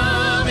you're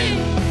coming,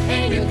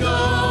 and you're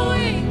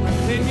going,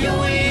 and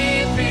you're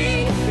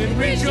weeping and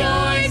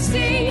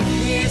rejoicing.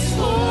 He is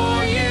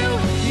for you,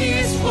 He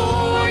is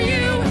for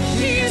you,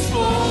 He is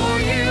for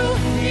you,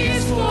 He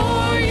is for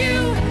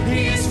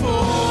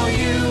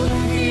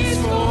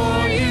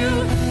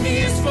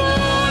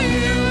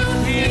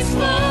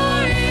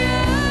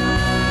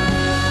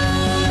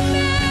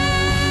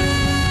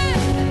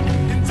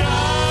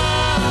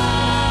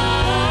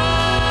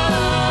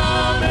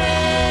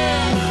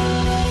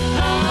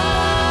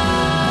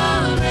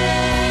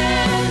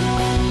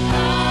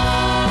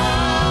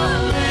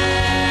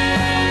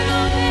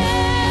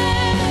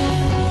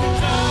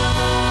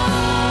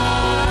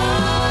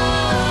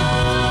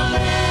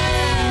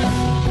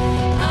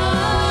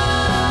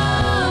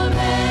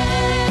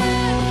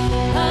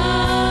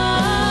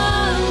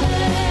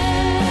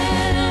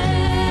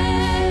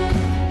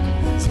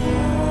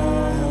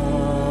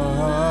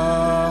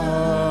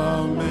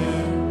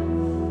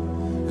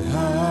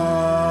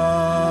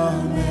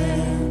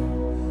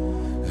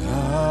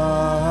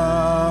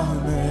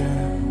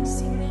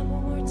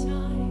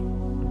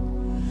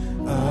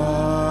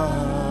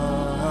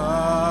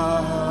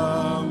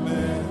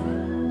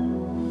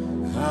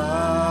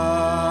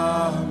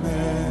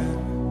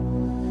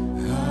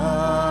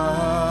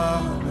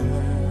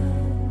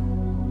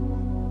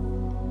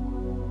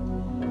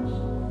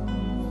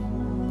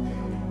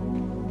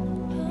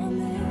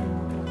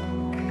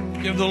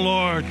the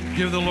Lord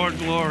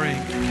glory.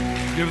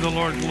 Give the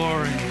Lord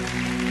glory.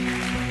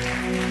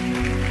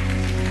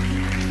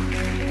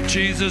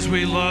 Jesus,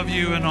 we love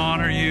you and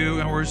honor you,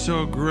 and we're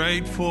so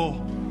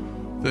grateful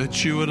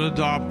that you would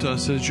adopt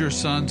us as your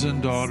sons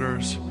and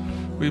daughters.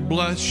 We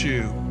bless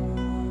you.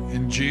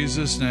 In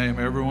Jesus' name,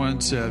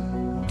 everyone said,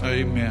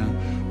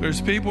 amen.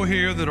 There's people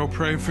here that will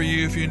pray for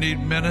you. If you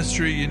need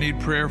ministry, you need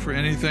prayer for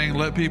anything,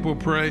 let people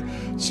pray.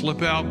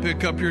 Slip out,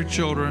 pick up your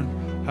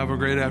children. Have a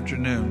great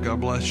afternoon.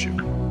 God bless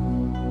you.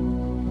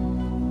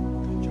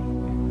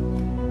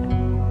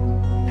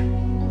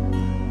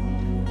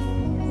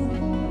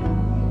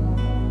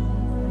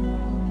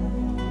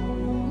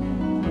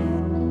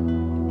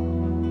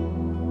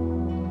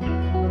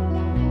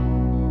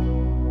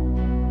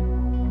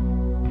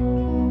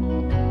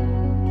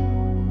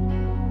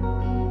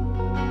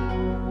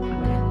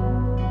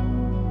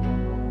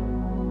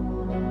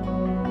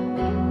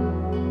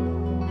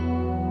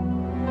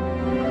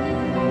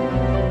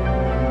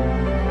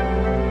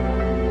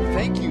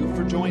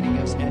 Joining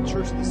us at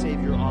Church of the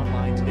Savior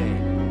online today.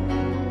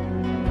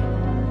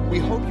 We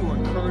hope you are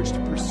encouraged to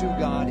pursue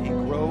God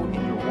and grow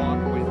in your walk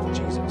with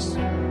Jesus.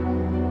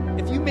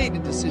 If you made a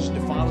decision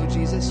to follow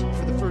Jesus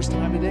for the first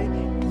time today,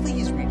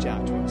 please reach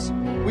out to us.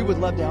 We would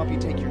love to help you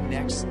take your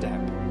next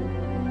step.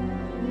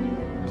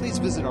 Please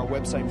visit our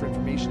website for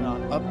information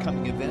on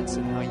upcoming events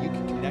and how you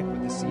can connect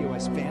with the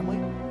COS family.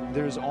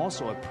 There is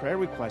also a prayer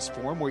request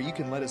form where you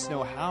can let us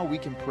know how we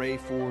can pray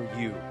for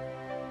you.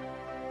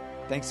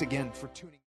 Thanks again for tuning in.